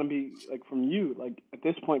gotta kind of be like from you. Like, at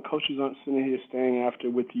this point, coaches aren't sitting here staying after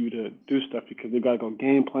with you to do stuff because they've got to go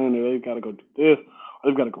game plan, or they've got to go do this,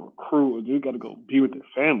 or they've got to go recruit, or they've got to go be with their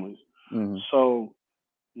families. Mm-hmm. So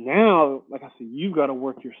now, like I said, you've got to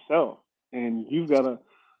work yourself, and you've got to.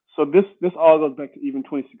 So this all goes back to even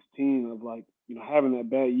 2016 of, like, having that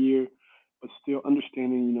bad year, but still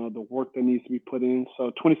understanding, the work that needs to be put in. So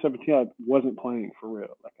 2017, I wasn't playing for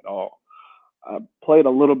real, like, at all. I played a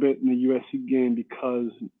little bit in the USC game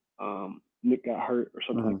because Nick got hurt or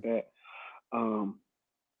something like that.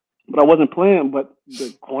 But I wasn't playing, but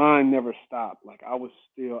the grind never stopped. Like, I was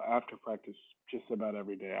still after practice just about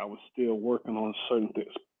every day. I was still working on certain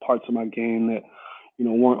parts of my game that,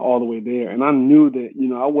 weren't all the way there. And I knew that,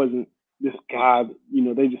 I wasn't this guy,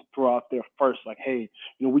 they just throw out there first, like, hey,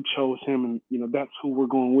 we chose him and, that's who we're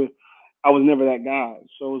going with. I was never that guy.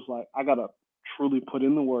 So it was like, I got to truly put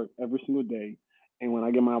in the work every single day. And when I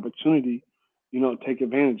get my opportunity, take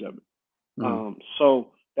advantage of it.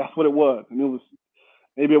 So that's what it was. And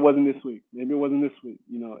maybe it wasn't this week. Maybe it wasn't this week.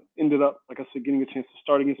 It ended up, like I said, getting a chance to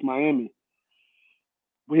start against Miami.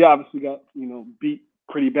 We obviously got, beat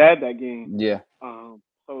pretty bad that game. Yeah.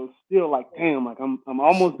 So it's still like, damn, like I'm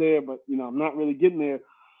almost there, but I'm not really getting there.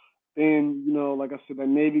 Then, like I said, that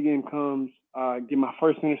Navy game comes, get my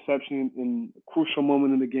first interception in a crucial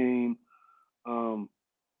moment in the game.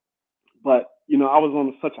 But, I was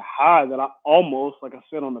on such a high that I almost, like I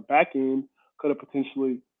said, on the back end, could have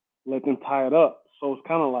potentially let them tie it up. So it's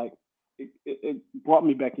kind of like, it brought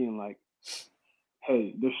me back in, like,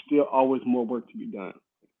 hey, there's still always more work to be done.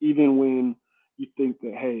 Even when you think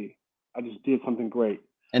that, hey, I just did something great.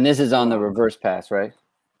 And this is on the reverse pass, right?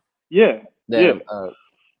 Yeah. Yeah.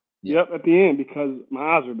 Yep, at the end, because my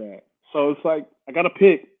eyes are bad. So it's like, I got to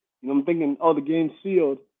pick. I'm thinking, oh, the game's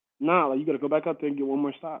sealed. Nah, like, you got to go back out there and get one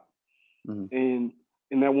more stop. And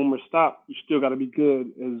in that one more stop, you still got to be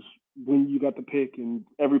good as when you got the pick and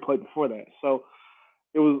every play before that. So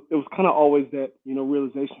it was kind of always that,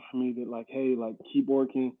 realization for me that, like, hey, like, keep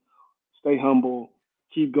working, stay humble,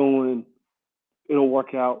 keep going. It'll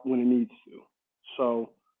work out when it needs to.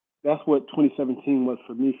 So that's what 2017 was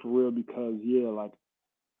for me, for real, because, yeah, like,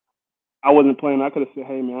 I wasn't playing. I could have said,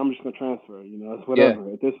 hey, man, I'm just going to transfer. It's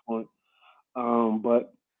whatever at this point.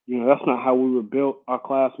 But, that's not how we were built. Our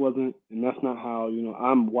class wasn't, and that's not how,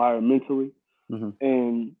 I'm wired mentally.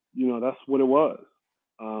 And, that's what it was.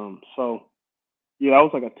 So, yeah, that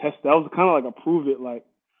was like a test. That was kind of like a prove it, like,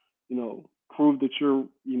 prove that you're,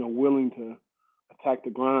 willing to attack the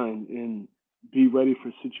grind and be ready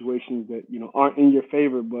for situations that, aren't in your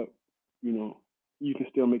favor, but, you can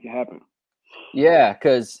still make it happen. Yeah,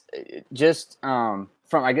 because just from,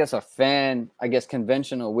 I guess,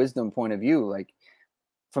 conventional wisdom point of view, like,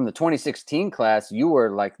 from the 2016 class, you were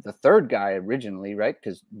like the third guy originally, right?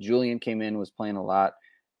 Because Julian came in, was playing a lot,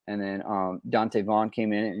 and then Dante Vaughn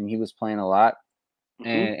came in and he was playing a lot,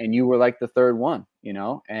 and you were like the third one,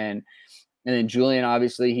 and then Julian,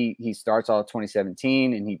 obviously, he starts all of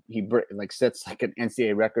 2017, and he like sets like an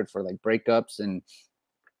NCAA record for like breakups, and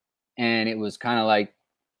it was kind of like,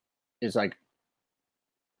 it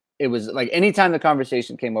was like anytime the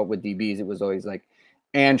conversation came up with DBs, it was always like,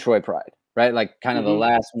 and Troy Pride, right? Like, kind of the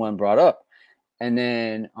last one brought up. And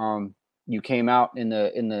then you came out in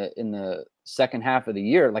the second half of the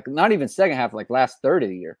year, like, not even second half, like last third of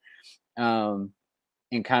the year, and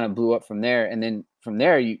kind of blew up from there. And then from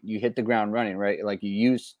there, you hit the ground running, right? Like, you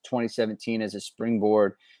used 2017 as a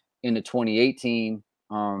springboard into 2018,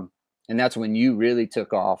 and that's when you really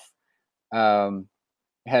took off.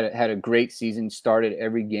 Had a great season, started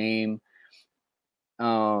every game.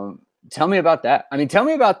 Tell me about that. I mean, tell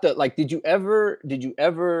me about the, like, did you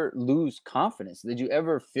ever lose confidence? Did you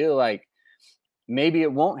ever feel like maybe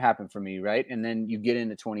it won't happen for me, right? And then you get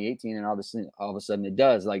into 2018 and all of a sudden it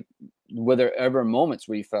does. Like, were there ever moments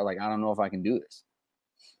where you felt like, I don't know if I can do this?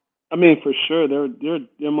 I mean, for sure, there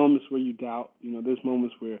are moments where you doubt. There's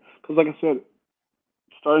moments where, because like I said,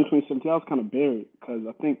 starting 2017, I was kind of buried because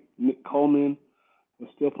I think Nick Coleman was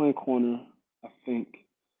still playing corner. I think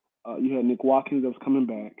you had Nick Watkins that was coming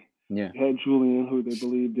back. Yeah. You had Julian, who they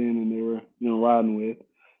believed in and they were, riding with.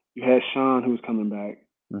 You had Sean, who was coming back.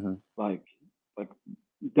 Like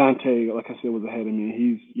Dante, like I said, was ahead of me.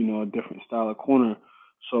 He's, a different style of corner.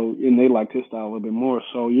 So, and they liked his style a little bit more.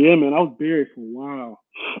 So, yeah, man, I was buried for a while.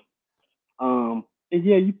 And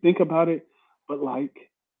yeah, you think about it, but like,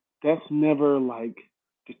 that's never like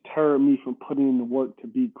deterred me from putting in the work to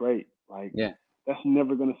be great. Like, yeah, that's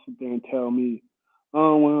never gonna sit there and tell me,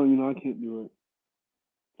 oh well, you know, I can't do it.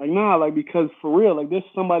 Like, nah, like, because for real, like, there's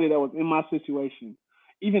somebody that was in my situation.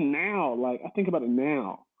 Even now, like, I think about it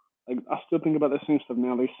now. Like, I still think about that same stuff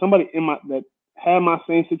now. There's somebody in my that had my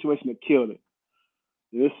same situation that killed it.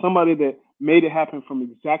 There's somebody that made it happen from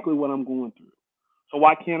exactly what I'm going through. So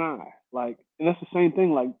why can't I? Like, and that's the same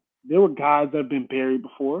thing. Like, there were guys that have been buried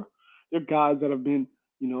before. There are guys that have been,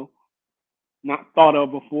 you know, not thought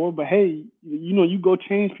of before. But hey, you know, you go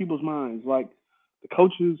change people's minds. Like, the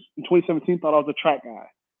coaches in 2017 thought I was a track guy.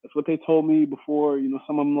 That's what they told me before, you know,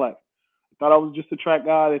 some of them left. They thought I was just a track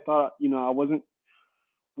guy. They thought, you know, I wasn't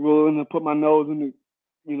willing to put my nose in the,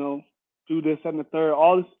 you know, do this and the third,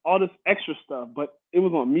 all this extra stuff. But it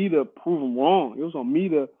was on me to prove them wrong. It was on me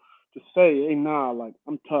to say, hey, nah, like,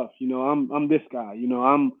 I'm tough. You know, I'm this guy. You know,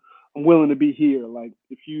 I'm willing to be here. Like,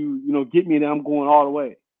 if you know, get me there, I'm going all the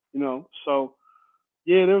way. You know, so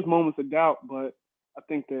yeah, there was moments of doubt, but I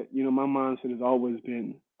think that, you know, my mindset has always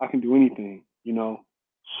been I can do anything. You know,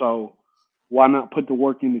 so why not put the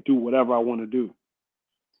work in to do whatever I want to do?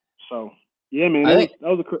 So yeah, man, that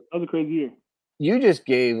was a crazy year. You just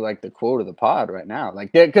gave like the quote of the pod right now,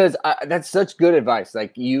 like that, because that's such good advice.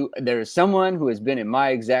 Like, there is someone who has been in my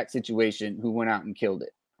exact situation who went out and killed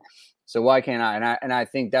it. So why can't I? And I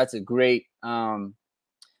think that's a great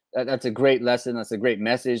that's a great lesson. That's a great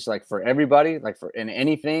message, like, for everybody, like, for in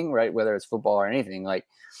anything, right? Whether it's football or anything. Like,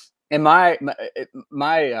 and my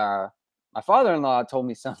father-in-law told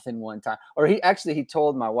me something one time, or he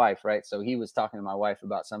told my wife, right? So he was talking to my wife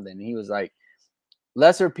about something, and he was like,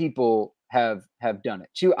 lesser people have done it.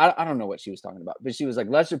 I don't know what she was talking about, but she was like,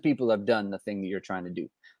 lesser people have done the thing that you're trying to do.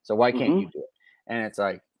 So why can't you do it? And it's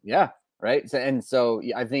like, yeah, right. So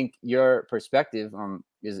I think your perspective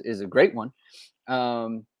is a great one.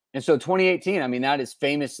 And so 2018, I mean, that is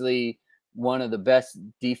famously one of the best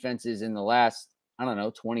defenses in the last, I don't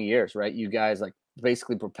know, 20 years, right? You guys like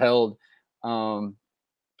basically propelled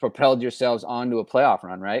yourselves onto a playoff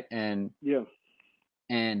run, right? And yeah,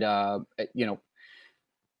 and you know,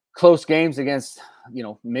 close games against, you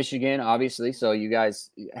know, Michigan, obviously. So you guys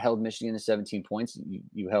held Michigan to 17 points.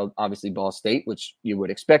 You held obviously Ball State, which you would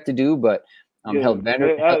expect to do, but held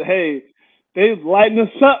Vanderbilt. Hey, they was lighting us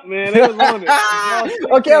up, man. They was on it.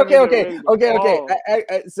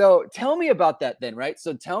 Okay. So tell me about that then, right?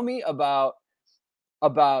 So tell me about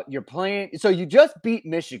your playing. So you just beat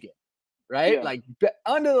Michigan, right? Yeah. Like,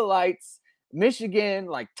 under the lights. Michigan,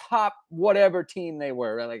 like, top whatever team they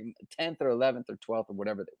were, right? Like 10th or 11th or 12th or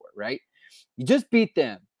whatever they were, right? You just beat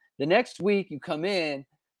them. The next week you come in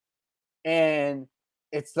and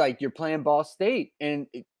it's like you're playing Ball State, and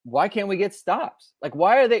why can't we get stops? Like,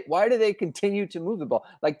 why do they continue to move the ball?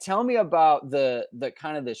 Like, tell me about the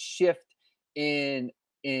kind of the shift in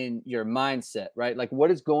your mindset, right? Like,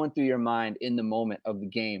 what is going through your mind in the moment of the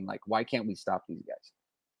game? Like, why can't we stop these guys?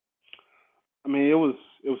 I mean, it was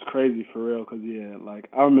crazy for real, because yeah, like,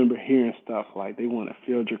 I remember hearing stuff like they wanted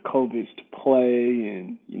Phil Dracovic to play,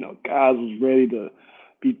 and you know, guys was ready to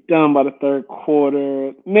be done by the third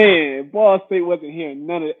quarter. Man, Ball State wasn't hearing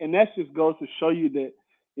none of it, and that just goes to show you that,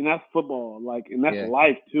 you know, that's football, like, and that's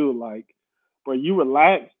life too. Like, bro, you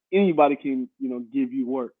relax, anybody can, you know, give you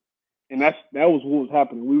work, and that was what was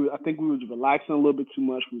happening. I think we were relaxing a little bit too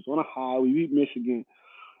much. We was on a high. We beat Michigan.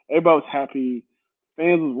 Everybody was happy.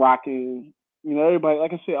 Fans was rocking. You know, everybody,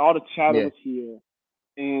 like I said, all the chatter was here.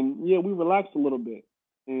 And yeah, we relaxed a little bit.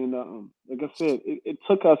 And like I said, it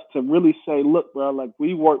took us to really say, look, bro, like,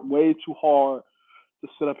 we worked way too hard to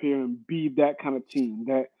sit up here and be that kind of team,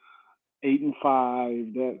 that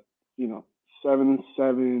 8-5, that, you know,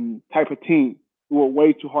 7-7 type of team. We worked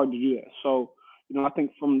way too hard to do that. So, you know, I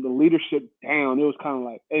think from the leadership down, it was kind of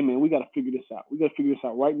like, hey, man, we got to figure this out. We got to figure this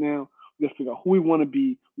out right now. We got to figure out who we want to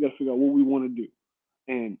be. We got to figure out what we want to do.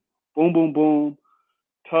 And boom, boom, boom,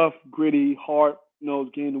 tough, gritty,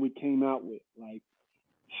 hard-nosed game that we came out with. Like,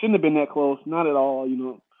 shouldn't have been that close, not at all, you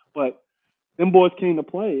know. But them boys came to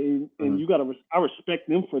play, and you gotta. I respect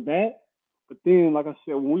them for that. But then, like I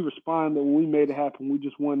said, when we responded, when we made it happen, we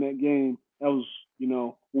just won that game. That was, you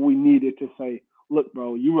know, what we needed to say. Look,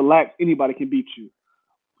 bro, you relax. Anybody can beat you.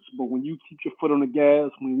 But when you keep your foot on the gas,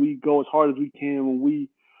 when we go as hard as we can, when we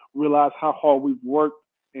realize how hard we've worked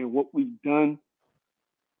and what we've done,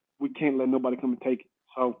 we can't let nobody come and take it.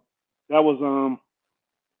 So that was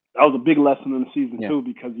a big lesson in the season too,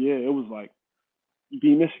 because yeah, it was like, you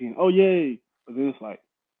beat Michigan, oh yay, but then it's like,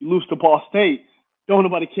 you lose to Ball State, don't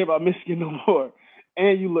nobody care about Michigan no more,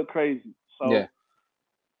 and you look crazy. So it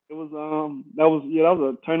was that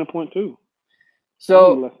was a turning point too.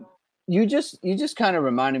 So you just kind of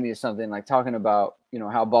reminded me of something, like talking about, you know,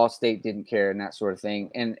 how Ball State didn't care and that sort of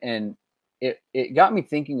thing, and it got me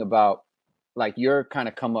thinking about like your kind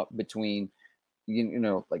of come up between you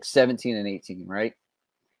know like 17 and 18, right?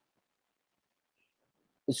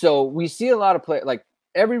 So we see a lot of play like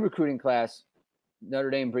every recruiting class, Notre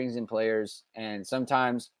Dame brings in players, and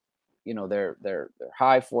sometimes you know they're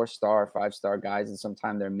high 4-star, 5-star guys, and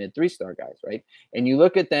sometimes they're mid 3-star guys, right? And you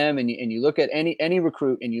look at them and you look at any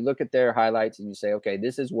recruit and you look at their highlights and you say, okay,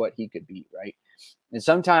 this is what he could be, right? And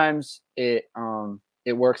sometimes it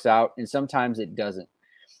works out and sometimes it doesn't.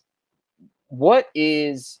 What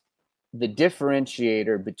is the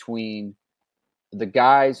differentiator between the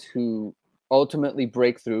guys who ultimately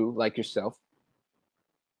break through, like yourself,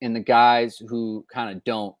 and the guys who kind of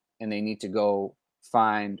don't, and they need to go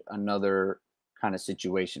find another kind of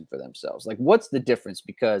situation for themselves? Like, what's the difference?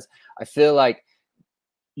 Because I feel like,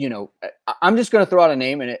 you know, I'm just going to throw out a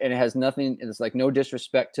name, and it has nothing. It's like no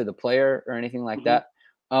disrespect to the player or anything like that.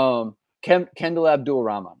 Kendall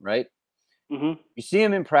Abdul-Rahman, right? You see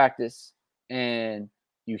him in practice, and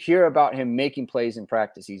you hear about him making plays in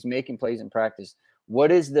practice. He's making plays in practice.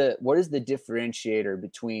 What is the differentiator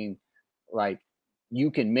between like you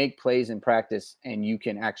can make plays in practice and you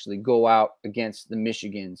can actually go out against the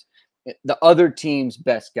Michigans, the other team's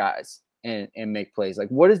best guys, and make plays? Like,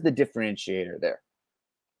 what is the differentiator there?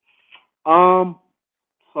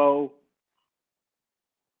 So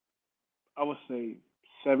I would say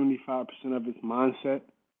 75% of it's mindset,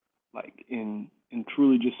 like in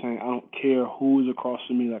truly just saying I don't care who's across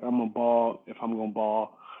from me, like I'm gonna ball if I'm gonna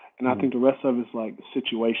ball, and I think the rest of it's like the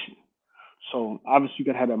situation. So obviously you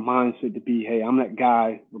gotta have that mindset to be, hey, I'm that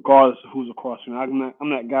guy regardless of who's across from me. I'm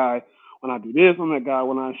that guy when I do this. I'm that guy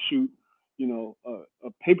when I shoot, you know,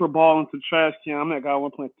 a paper ball into the trash can. I'm that guy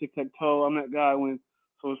when I play tic-tac-toe. I'm that guy when.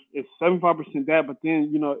 So it's 75% that, but then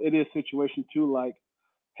you know it is situation too. Like,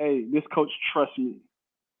 hey, this coach trusts me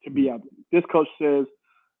to be out there. This coach says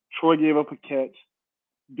Troy gave up a catch.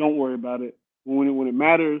 Don't worry about it. When it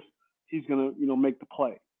matters, he's gonna make the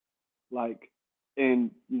play. Like,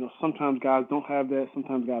 and sometimes guys don't have that.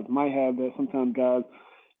 Sometimes guys might have that. Sometimes guys,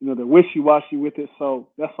 they're wishy-washy with it. So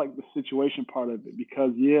that's like the situation part of it.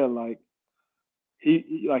 Because like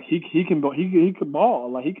he can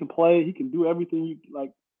ball. Like he can play. He can do everything you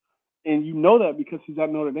like, and that because he's at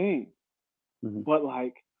Notre Dame. But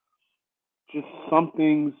like, just some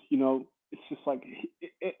things, it's just like,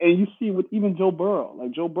 and you see with even Joe Burrow.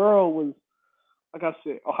 Like Joe Burrow was, like I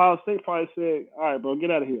said, Ohio State probably said, "All right, bro,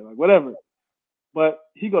 get out of here," like whatever. But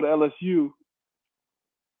he go to LSU,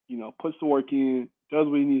 puts the work in, does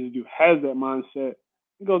what he needs to do, has that mindset.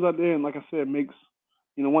 He goes out there and, like I said, makes,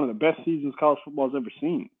 one of the best seasons college football's ever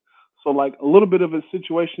seen. So, like, a little bit of a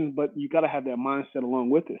situation, but you got to have that mindset along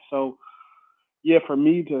with it. So, yeah, for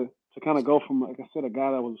me to kind of go from, like I said, a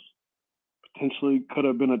guy that was potentially could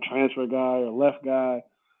have been a transfer guy or left guy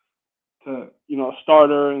to, a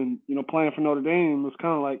starter and, playing for Notre Dame was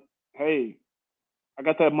kind of like, hey, I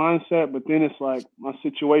got that mindset, but then it's like my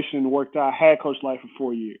situation worked out. I had Coach Light for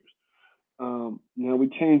 4 years. We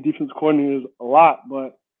changed defense coordinators a lot,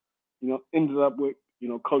 but, ended up with,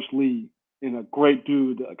 Coach Lee and a great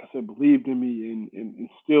dude that, like I said, believed in me and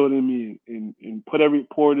instilled in me and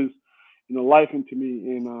poured his, life into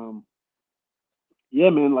me. And, yeah,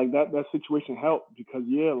 man, like that situation helped because,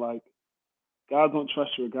 yeah, like guys don't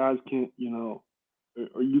trust you or guys can't,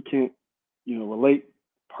 or you can't, relate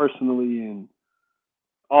personally and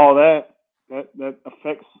all that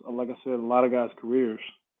affects, like I said, a lot of guys' careers.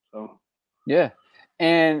 So yeah,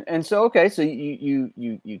 and so okay, so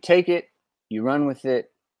you take it, you run with it.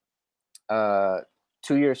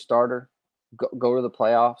 2-year starter, go to the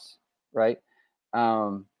playoffs, right?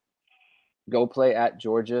 Go play at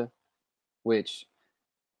Georgia, which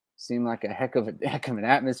seemed like a heck of an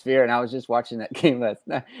atmosphere. And I was just watching that game last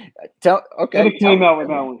night. It came out with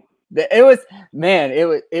that one. It was, man. It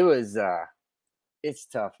was. It's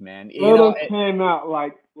tough, man. It came out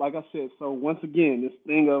like I said. So once again, this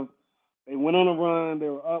thing of they went on a run. They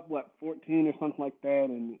were up 14 or something like that,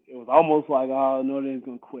 and it was almost like, oh, Notre Dame's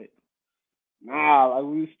gonna quit. Nah, like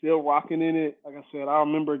we were still rocking in it. Like I said, I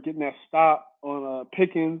remember getting that stop on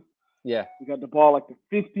Pickens. Yeah, we got the ball like the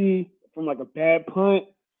 50 from like a bad punt.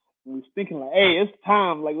 And we was thinking like, hey, it's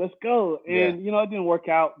time. Like let's go. And it didn't work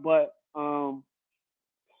out, but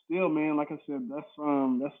still, man, like I said, that's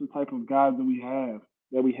the type of guys that we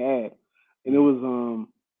had, and it was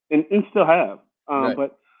and still have. right.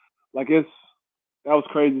 But like that was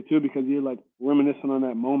crazy too because you're like reminiscing on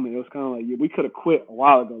that moment. It was kind of like we could have quit a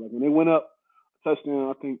while ago. Like when they went up touchdown,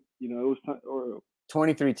 I think it was or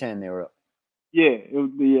 23-10 they were up. Yeah,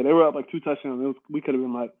 they were up like 2 touchdowns. We could have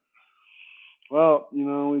been like, well, it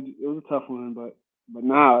was a tough one, but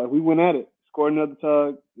nah, we went at it. scored another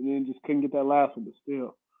tug, and then just couldn't get that last one. But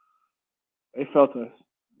still, they felt us.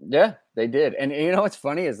 Yeah, they did. And you know what's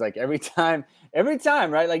funny is like every time,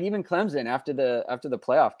 right? Like even Clemson after the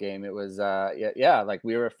playoff game, it was yeah, like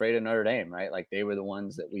we were afraid of Notre Dame, right? Like they were the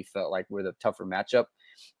ones that we felt like were the tougher matchup,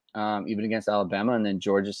 even against Alabama. And then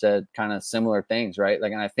Georgia said kind of similar things, right?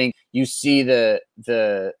 Like, and I think you see the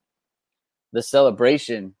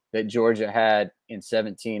celebration that Georgia had in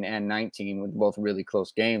 17 and 19 with both really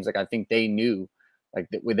close games. Like I think they knew like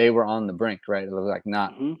that they were on the brink, right? It was like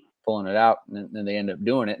not pulling it out, and then they ended up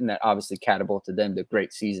doing it, and that obviously catapulted them to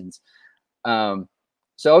great seasons. So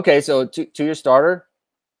okay, so to your starter,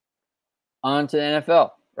 on to the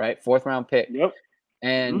NFL, right? 4th round pick. Yep.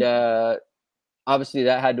 And obviously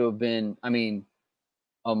that had to have been, I mean,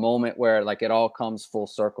 a moment where like it all comes full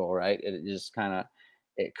circle, right? It just kind of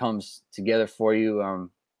it comes together for you.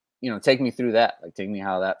 You know, take me through that. Like, take me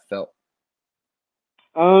how that felt.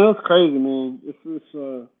 It's crazy, man. It's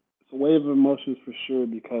a wave of emotions for sure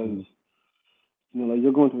because you know, like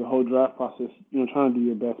you're going through the whole draft process, you know, trying to do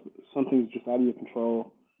your best, but something's just out of your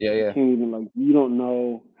control. Yeah, You can't even like you don't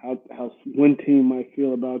know how one team might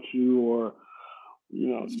feel about you, or you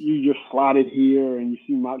know, you're slotted here and you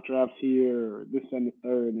see mock drafts here, or this and the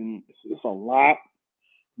third, and it's a lot.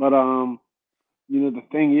 But you know, the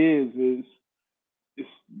thing is it's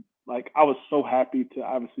like I was so happy to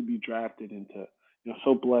obviously be drafted and to you know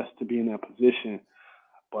so blessed to be in that position,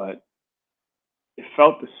 but it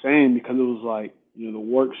felt the same because it was like you know the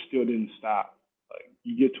work still didn't stop. Like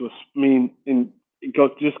you get to I mean, and it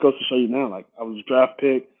just goes to show you now. Like I was a draft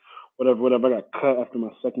pick, whatever. I got cut after my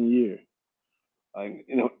second year, like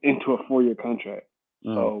you know, into a 4-year contract.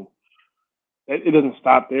 So it doesn't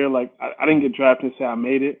stop there. Like I didn't get drafted and say I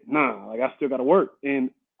made it. Nah, like I still got to work,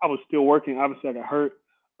 and I was still working. Obviously, I got hurt,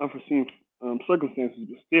 unforeseen circumstances,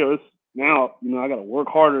 but still, it's now you know I got to work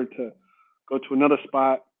harder to go to another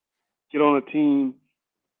spot, get on a team,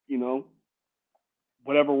 you know,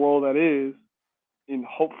 whatever role that is, and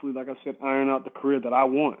hopefully, like I said, iron out the career that I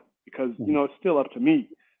want because you know it's still up to me,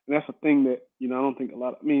 and that's the thing that you know I don't think a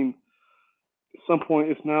lot. I mean, at some point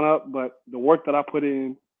it's not up, but the work that I put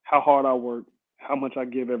in, how hard I work, how much I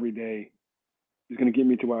give every day, is going to get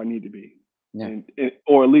me to where I need to be, and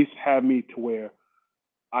or at least have me to where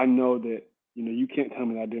I know that you know you can't tell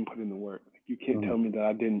me that I didn't put in the work. You can't tell me that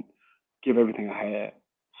I didn't give everything I had.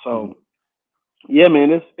 So. Yeah, man,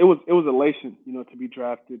 it was elation, you know, to be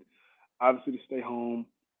drafted. Obviously, to stay home,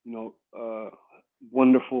 you know,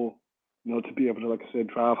 wonderful, you know, to be able to, like I said,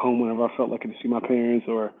 drive home whenever I felt like it to see my parents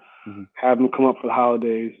or have them come up for the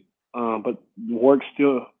holidays. But the work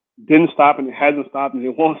still didn't stop, and it hasn't stopped, and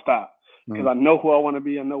it won't stop because I know who I want to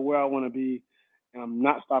be, I know where I want to be, and I'm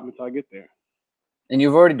not stopping until I get there. And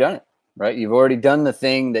you've already done it, right? You've already done the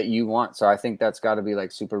thing that you want, so I think that's got to be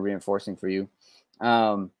like super reinforcing for you.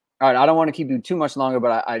 All right, I don't want to keep you too much longer,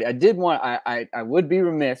 but I did want I would be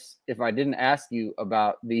remiss if I didn't ask you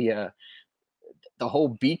about the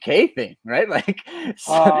whole BK thing, right? Like,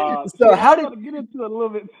 so how did get into it a little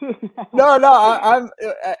bit too? No,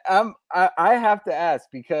 I have to ask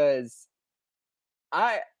because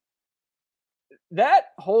that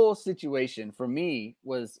whole situation for me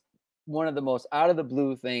was one of the most out of the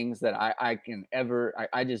blue things that I can ever.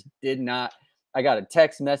 I just did not. I got a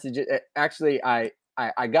text message. Actually,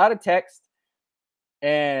 I got a text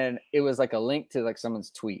and it was like a link to like someone's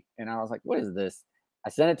tweet. And I was like, what is this? I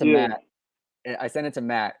sent it to Matt. I sent it to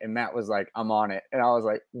Matt and Matt was like, I'm on it. And I was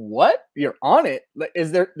like, what? You're on it? Like,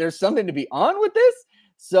 there's something to be on with this?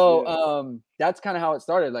 So that's kind of how it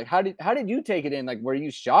started. Like, how did you take it in? Like, were you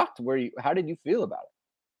shocked? How did you feel about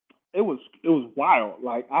it? It was wild.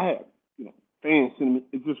 Like I had, you know, fans sending me.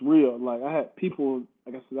 It's just real. Like I had people,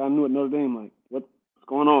 like I said, I knew at Notre Dame. Like what's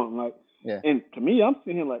going on? Like, and to me, I'm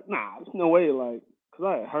sitting here like, nah, there's no way. Like, cause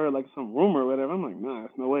I had heard like some rumor or whatever. I'm like, nah,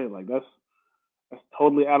 there's no way. Like that's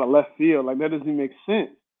totally out of left field. Like that doesn't even make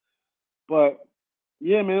sense. But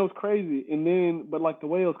yeah, man, it was crazy. And then, but like the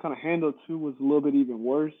way it was kind of handled too was a little bit even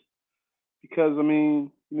worse because I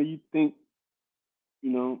mean, you know, you think,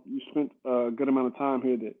 you know, you spent a good amount of time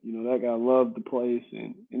here that, you know, that guy loved the place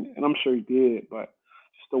and I'm sure he did, but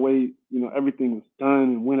just the way, you know, everything was done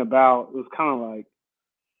and went about, it was kind of like,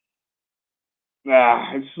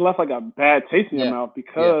 it just left like a bad taste in your mouth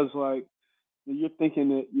because like you're thinking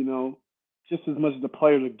that, you know, just as much as the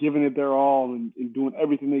players are giving it their all and doing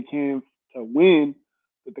everything they can to win,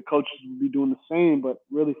 that the coaches would be doing the same. But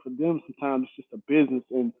really for them, sometimes it's just a business.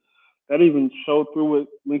 And that even showed through with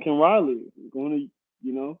Lincoln Riley going to,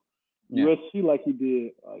 you know, USC like he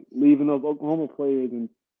did, like leaving those Oklahoma players and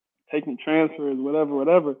taking transfers,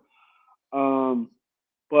 whatever.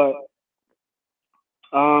 But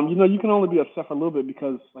You can only be upset for a little bit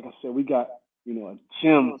because, like I said, we got a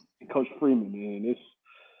gem in Coach Freeman, man.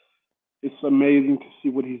 It's amazing to see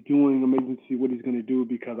what he's doing, amazing to see what he's going to do,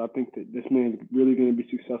 because I think that this man's really going to be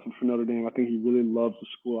successful for Notre Dame. I think he really loves the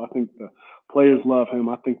school. I think the players love him.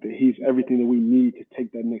 I think that he's everything that we need to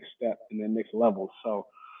take that next step and that next level. So,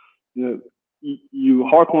 you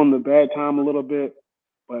harp on the bad time a little bit,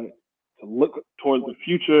 but to look towards the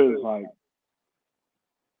future is like,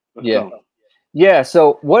 let's go. Yeah.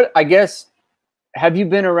 So what, I guess, have you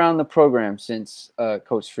been around the program since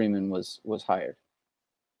Coach Freeman was hired?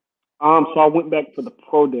 So I went back for the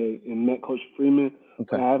pro day and met Coach Freeman. Okay.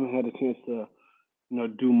 But I haven't had a chance to,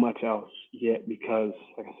 do much else yet because,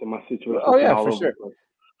 like I said, my situation. Oh yeah, for sure.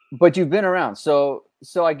 But you've been around, so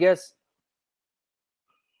I guess,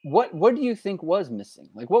 what do you think was missing?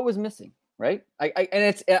 Like, what was missing, right?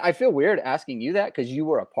 I feel weird asking you that because you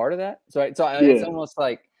were a part of that. So it's almost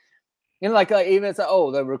like, even it's like,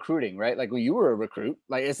 oh, the recruiting, right? Like, well, you were a recruit.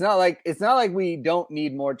 Like, it's not like we don't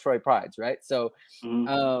need more Troy Prides, right? So,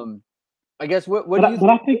 I guess what do you? But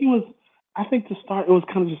I think I think to start, it was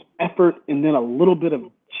kind of just effort and then a little bit of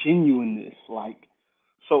genuineness. Like,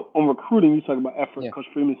 so on recruiting, you talk about effort. Yeah. Coach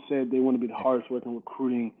Freeman said they want to be the hardest working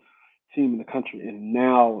recruiting team in the country, and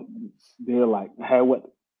now they're like, had what,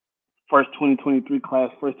 first 2023 class,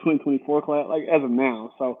 first 2024 class, like as of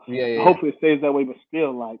now. So hopefully it stays that way, but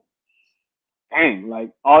still, like, dang,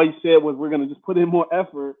 like all he said was we're gonna just put in more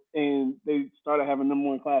effort, and they started having number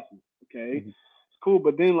one classes. Okay, it's cool,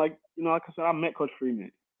 but then, like, like I said, I met Coach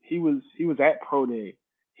Freeman. He was at pro day.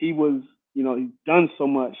 He was, he's done so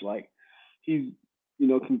much. Like, he's,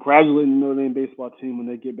 congratulating the Notre Dame baseball team when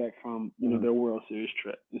they get back from, their World Series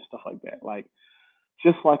trip and stuff like that. Like,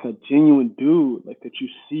 just like a genuine dude, like, that you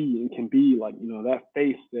see and can be, like, that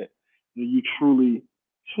face that you truly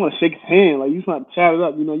just want to shake his hand. Like, you just want to chat it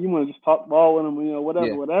up. You want to just talk ball with him.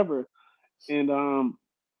 Whatever. And I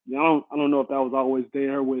don't know if that was always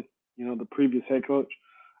there with the previous head coach,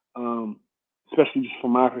 especially just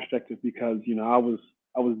from my perspective, because I was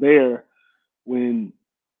there when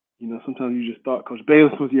sometimes you just thought Coach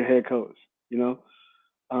Balis was your head coach.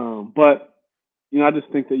 But I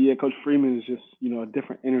just think that Coach Freeman is just a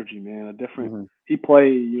different energy, man. A different. He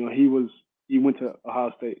played. He went to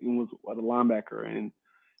Ohio State and was a linebacker, and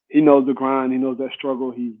he knows the grind. He knows that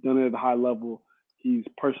struggle. He's done it at a high level. He's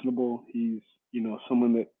personable. He's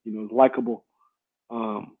someone that is likable,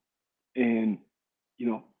 and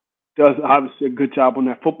does obviously a good job on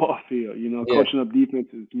that football field. Coaching up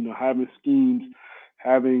defenses. Having schemes,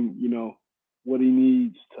 having what he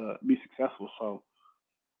needs to be successful. So.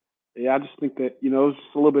 Yeah, I just think that, it was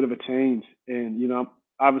just a little bit of a change. And, I'm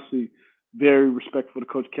obviously very respectful to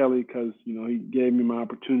Coach Kelly because, he gave me my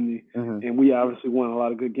opportunity. And we obviously won a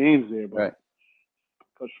lot of good games there. But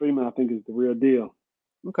Coach Freeman, I think, is the real deal.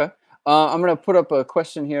 Okay. I'm going to put up a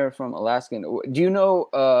question here from Alaskan. Do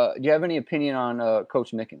you have any opinion on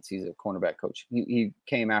Coach Mickens? He's a cornerback coach. He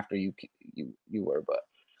came after you were, but.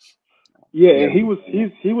 Yeah, and he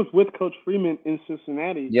was with Coach Freeman in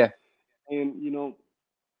Cincinnati. Yeah. And,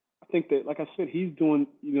 I think that, like I said, he's doing,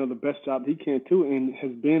 the best job he can too, and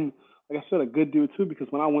has been, like I said, a good dude too. Because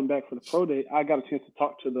when I went back for the pro day, I got a chance to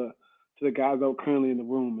talk to the guys that were currently in the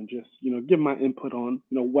room and just, give my input on,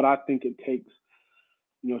 what I think it takes,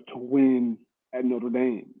 to win at Notre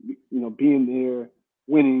Dame. Being there,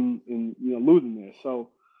 winning, and losing there.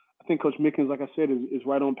 So I think Coach Mickens, like I said, is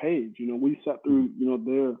right on page. We sat through,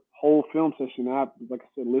 their whole film session. Like I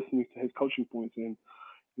said, listening to his coaching points, and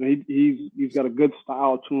he's got a good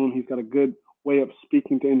style to him. He's got a good way of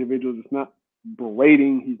speaking to individuals. It's not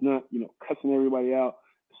berating. He's not, cussing everybody out.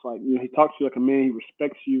 It's like, he talks to you like a man. He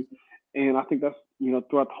respects you. And I think that's,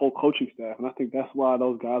 throughout the whole coaching staff. And I think that's why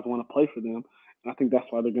those guys want to play for them. And I think that's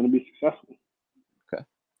why they're going to be successful. Okay.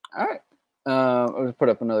 All right. I'll put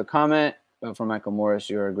up another comment from Michael Morris.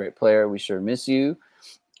 You're a great player. We sure miss you.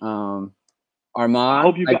 Armand.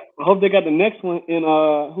 I hope they got the next one in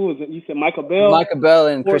who was it? You said Michael Bell? Michael Bell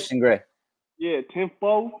and Christian Gray. Yeah,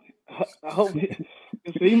 10-4. I hope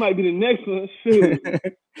he might be the next one. Shoot.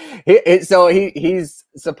 He's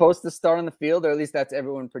supposed to start on the field, or at least that's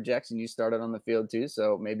everyone projects, and you started on the field too.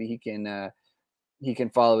 So maybe he can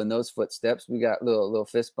follow in those footsteps. We got a little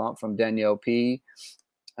fist bump from Danielle P.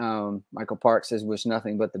 Michael Park says, "Wish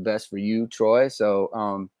nothing but the best for you, Troy."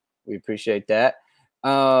 So we appreciate that.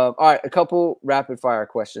 All right, a couple rapid fire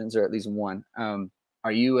questions, or at least one.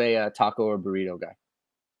 Are you a taco or burrito guy?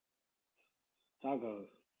 Tacos.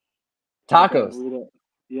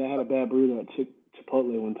 Yeah, I had a bad burrito at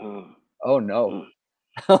Chipotle one time. Oh no.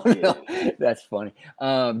 Oh no, that's funny.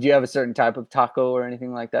 Do you have a certain type of taco or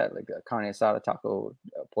anything like that, like a carne asada taco,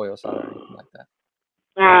 pollo asada, or anything like that?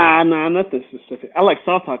 Nah, nothing specific. I like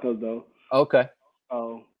soft tacos though. Okay.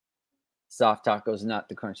 Oh. Soft tacos, not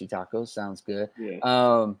the crunchy tacos. Sounds good.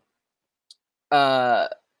 Yeah.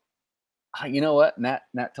 You know what?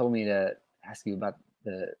 Matt told me to ask you about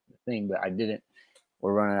the thing, but I didn't.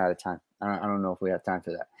 We're running out of time. I don't know if we have time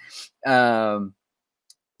for that.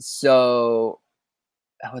 So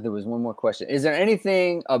there was one more question. Is there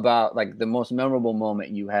anything about like the most memorable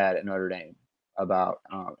moment you had at Notre Dame about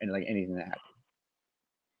and like anything that happened?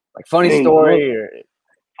 Like funny story or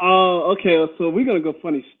Oh, okay. So we're gonna go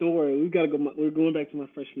funny story. We're going back to my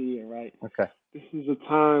freshman year, right? okay. This is a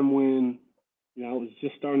time when, I was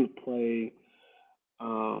just starting to play.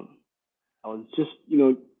 I was just,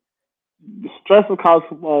 the stress of college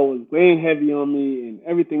football was weighing heavy on me, and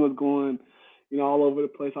everything was going, all over the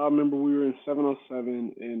place. I remember we were in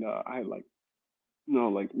 707, and I had like,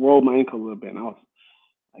 rolled my ankle a little bit, and I was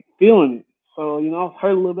like feeling it. So, I was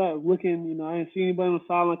hurt a little bit. I was looking, I didn't see anybody on the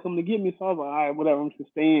sideline coming to get me. So I was like, all right, whatever, I'm just gonna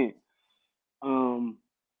stay in.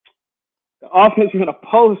 The offense ran a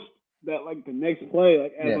post that like the next play,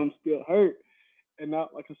 like as I'm still hurt. And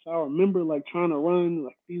not like I said, I remember like trying to run,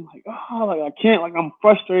 like being like, oh, like I can't, like I'm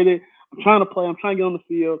frustrated. I'm trying to play, I'm trying to get on the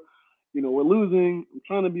field. We're losing. I'm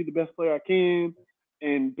trying to be the best player I can.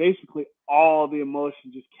 And basically all the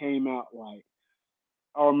emotion just came out. Like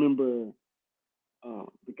I remember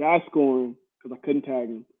the guy scoring because I couldn't tag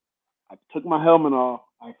him. I took my helmet off,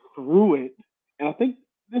 I threw it, and I think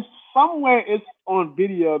this somewhere it's on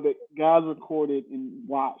video that guys recorded and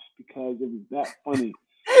watched because it was that funny.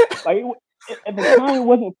 Like at the time, it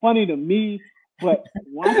wasn't funny to me, but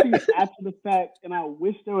watching it after the fact, and I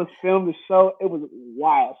wish there was film to show, it was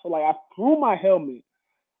wild. So like I threw my helmet,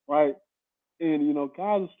 right, and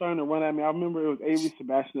guys were starting to run at me. I remember it was Avery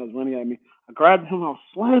Sebastian that was running at me. I grabbed him, I was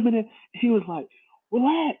slamming it. He was like,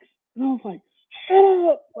 "Relax," and I was like, "Shut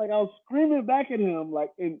up!" Like I was screaming back at him,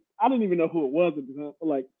 like, and I didn't even know who it was at the time.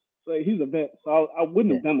 Like, so he's a vet, so I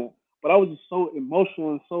wouldn't have done that. But I was just so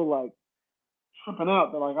emotional and so like tripping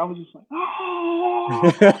out that like I was just like,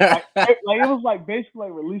 like it was like basically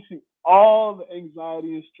like releasing all the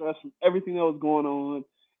anxiety and stress from everything that was going on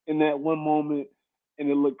in that one moment, and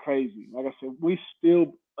it looked crazy. Like I said, we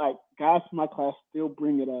still like guys from my class still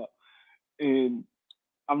bring it up, and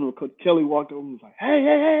I remember Coach Kelly walked over and was like,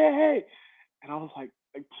 hey, and I was like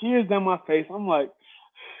tears down my face. I'm like,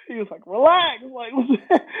 he was like, relax. Like, he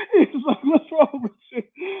was like, what's wrong with you?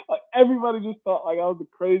 Like, everybody just thought like I was the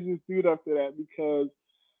craziest dude after that because,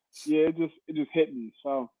 yeah, it just hit me.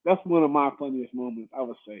 So that's one of my funniest moments, I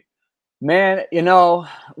would say. Man,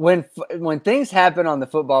 when things happen on the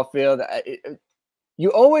football field,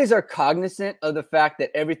 you always are cognizant of the fact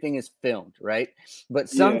that everything is filmed, right? But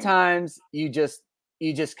sometimes you just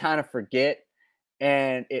kind of forget.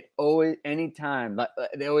 And anytime, like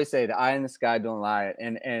they always say, the eye in the sky don't lie,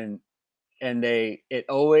 and they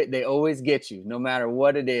always get you no matter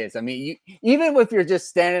what it is. I mean, even if you're just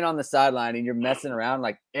standing on the sideline and you're messing around,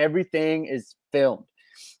 like everything is filmed.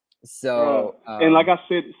 So and like I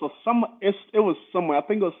said, so it was somewhere. I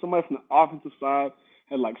think it was somebody from the offensive side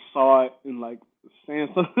had like saw it and like saying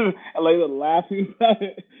something and like laughing about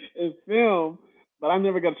it in film, but I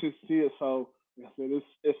never got to see it. So like I said,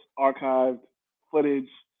 it's archived footage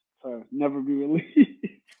to never be released.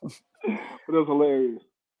 But it was hilarious.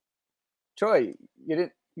 Troy, you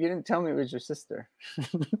didn't tell me it was your sister.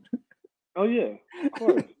 Oh yeah, of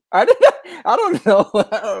course. I don't know.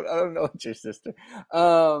 I don't know it's your sister.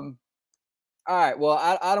 All right. Well,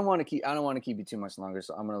 I don't want to keep you too much longer,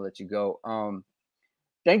 so I'm gonna let you go.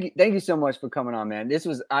 Thank you so much for coming on, man.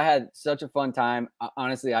 I had such a fun time.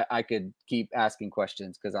 Honestly, I could keep asking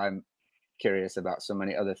questions because I'm curious about so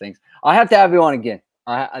many other things. I'll have to have you on again.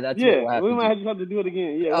 We might have to do it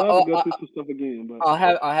again. Yeah, we'll have to go through some stuff again. But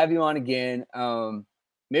I'll have you on again.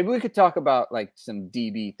 Maybe we could talk about like some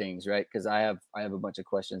DB things, right? Because I have a bunch of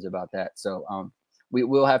questions about that. So we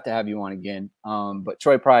will have to have you on again. But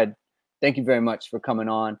Troy Pride, thank you very much for coming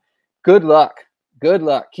on. Good luck.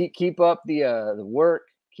 Keep up the work.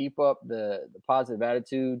 Keep up the positive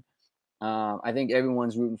attitude. I think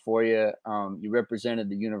everyone's rooting for you. You represented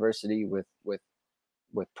the university with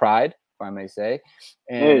pride, if I may say,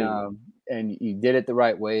 and you did it the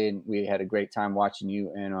right way, and we had a great time watching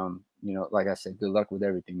you. And like I said, good luck with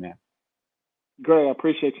everything, man. Great, I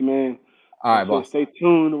appreciate you, man. All right, boss. Stay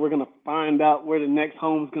tuned. We're gonna find out where the next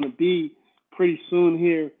home is gonna be pretty soon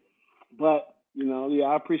here. But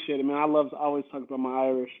I appreciate it, man. I always talk about my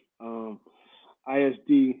Irish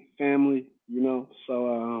ISD family,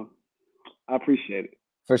 so I appreciate it.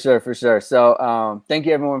 For sure. So thank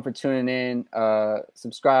you everyone for tuning in.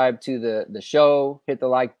 Subscribe to the show, hit the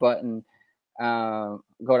like button.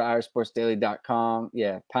 go to irishsportsdaily.com.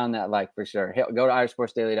 Yeah, pound that like for sure. Go to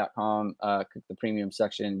irishsportsdaily.com, click the premium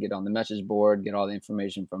section, get on the message board, get all the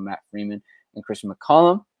information from Matt Freeman and Christian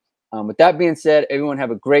McCollum. With that being said, everyone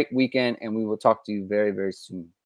have a great weekend, and we will talk to you very, very soon.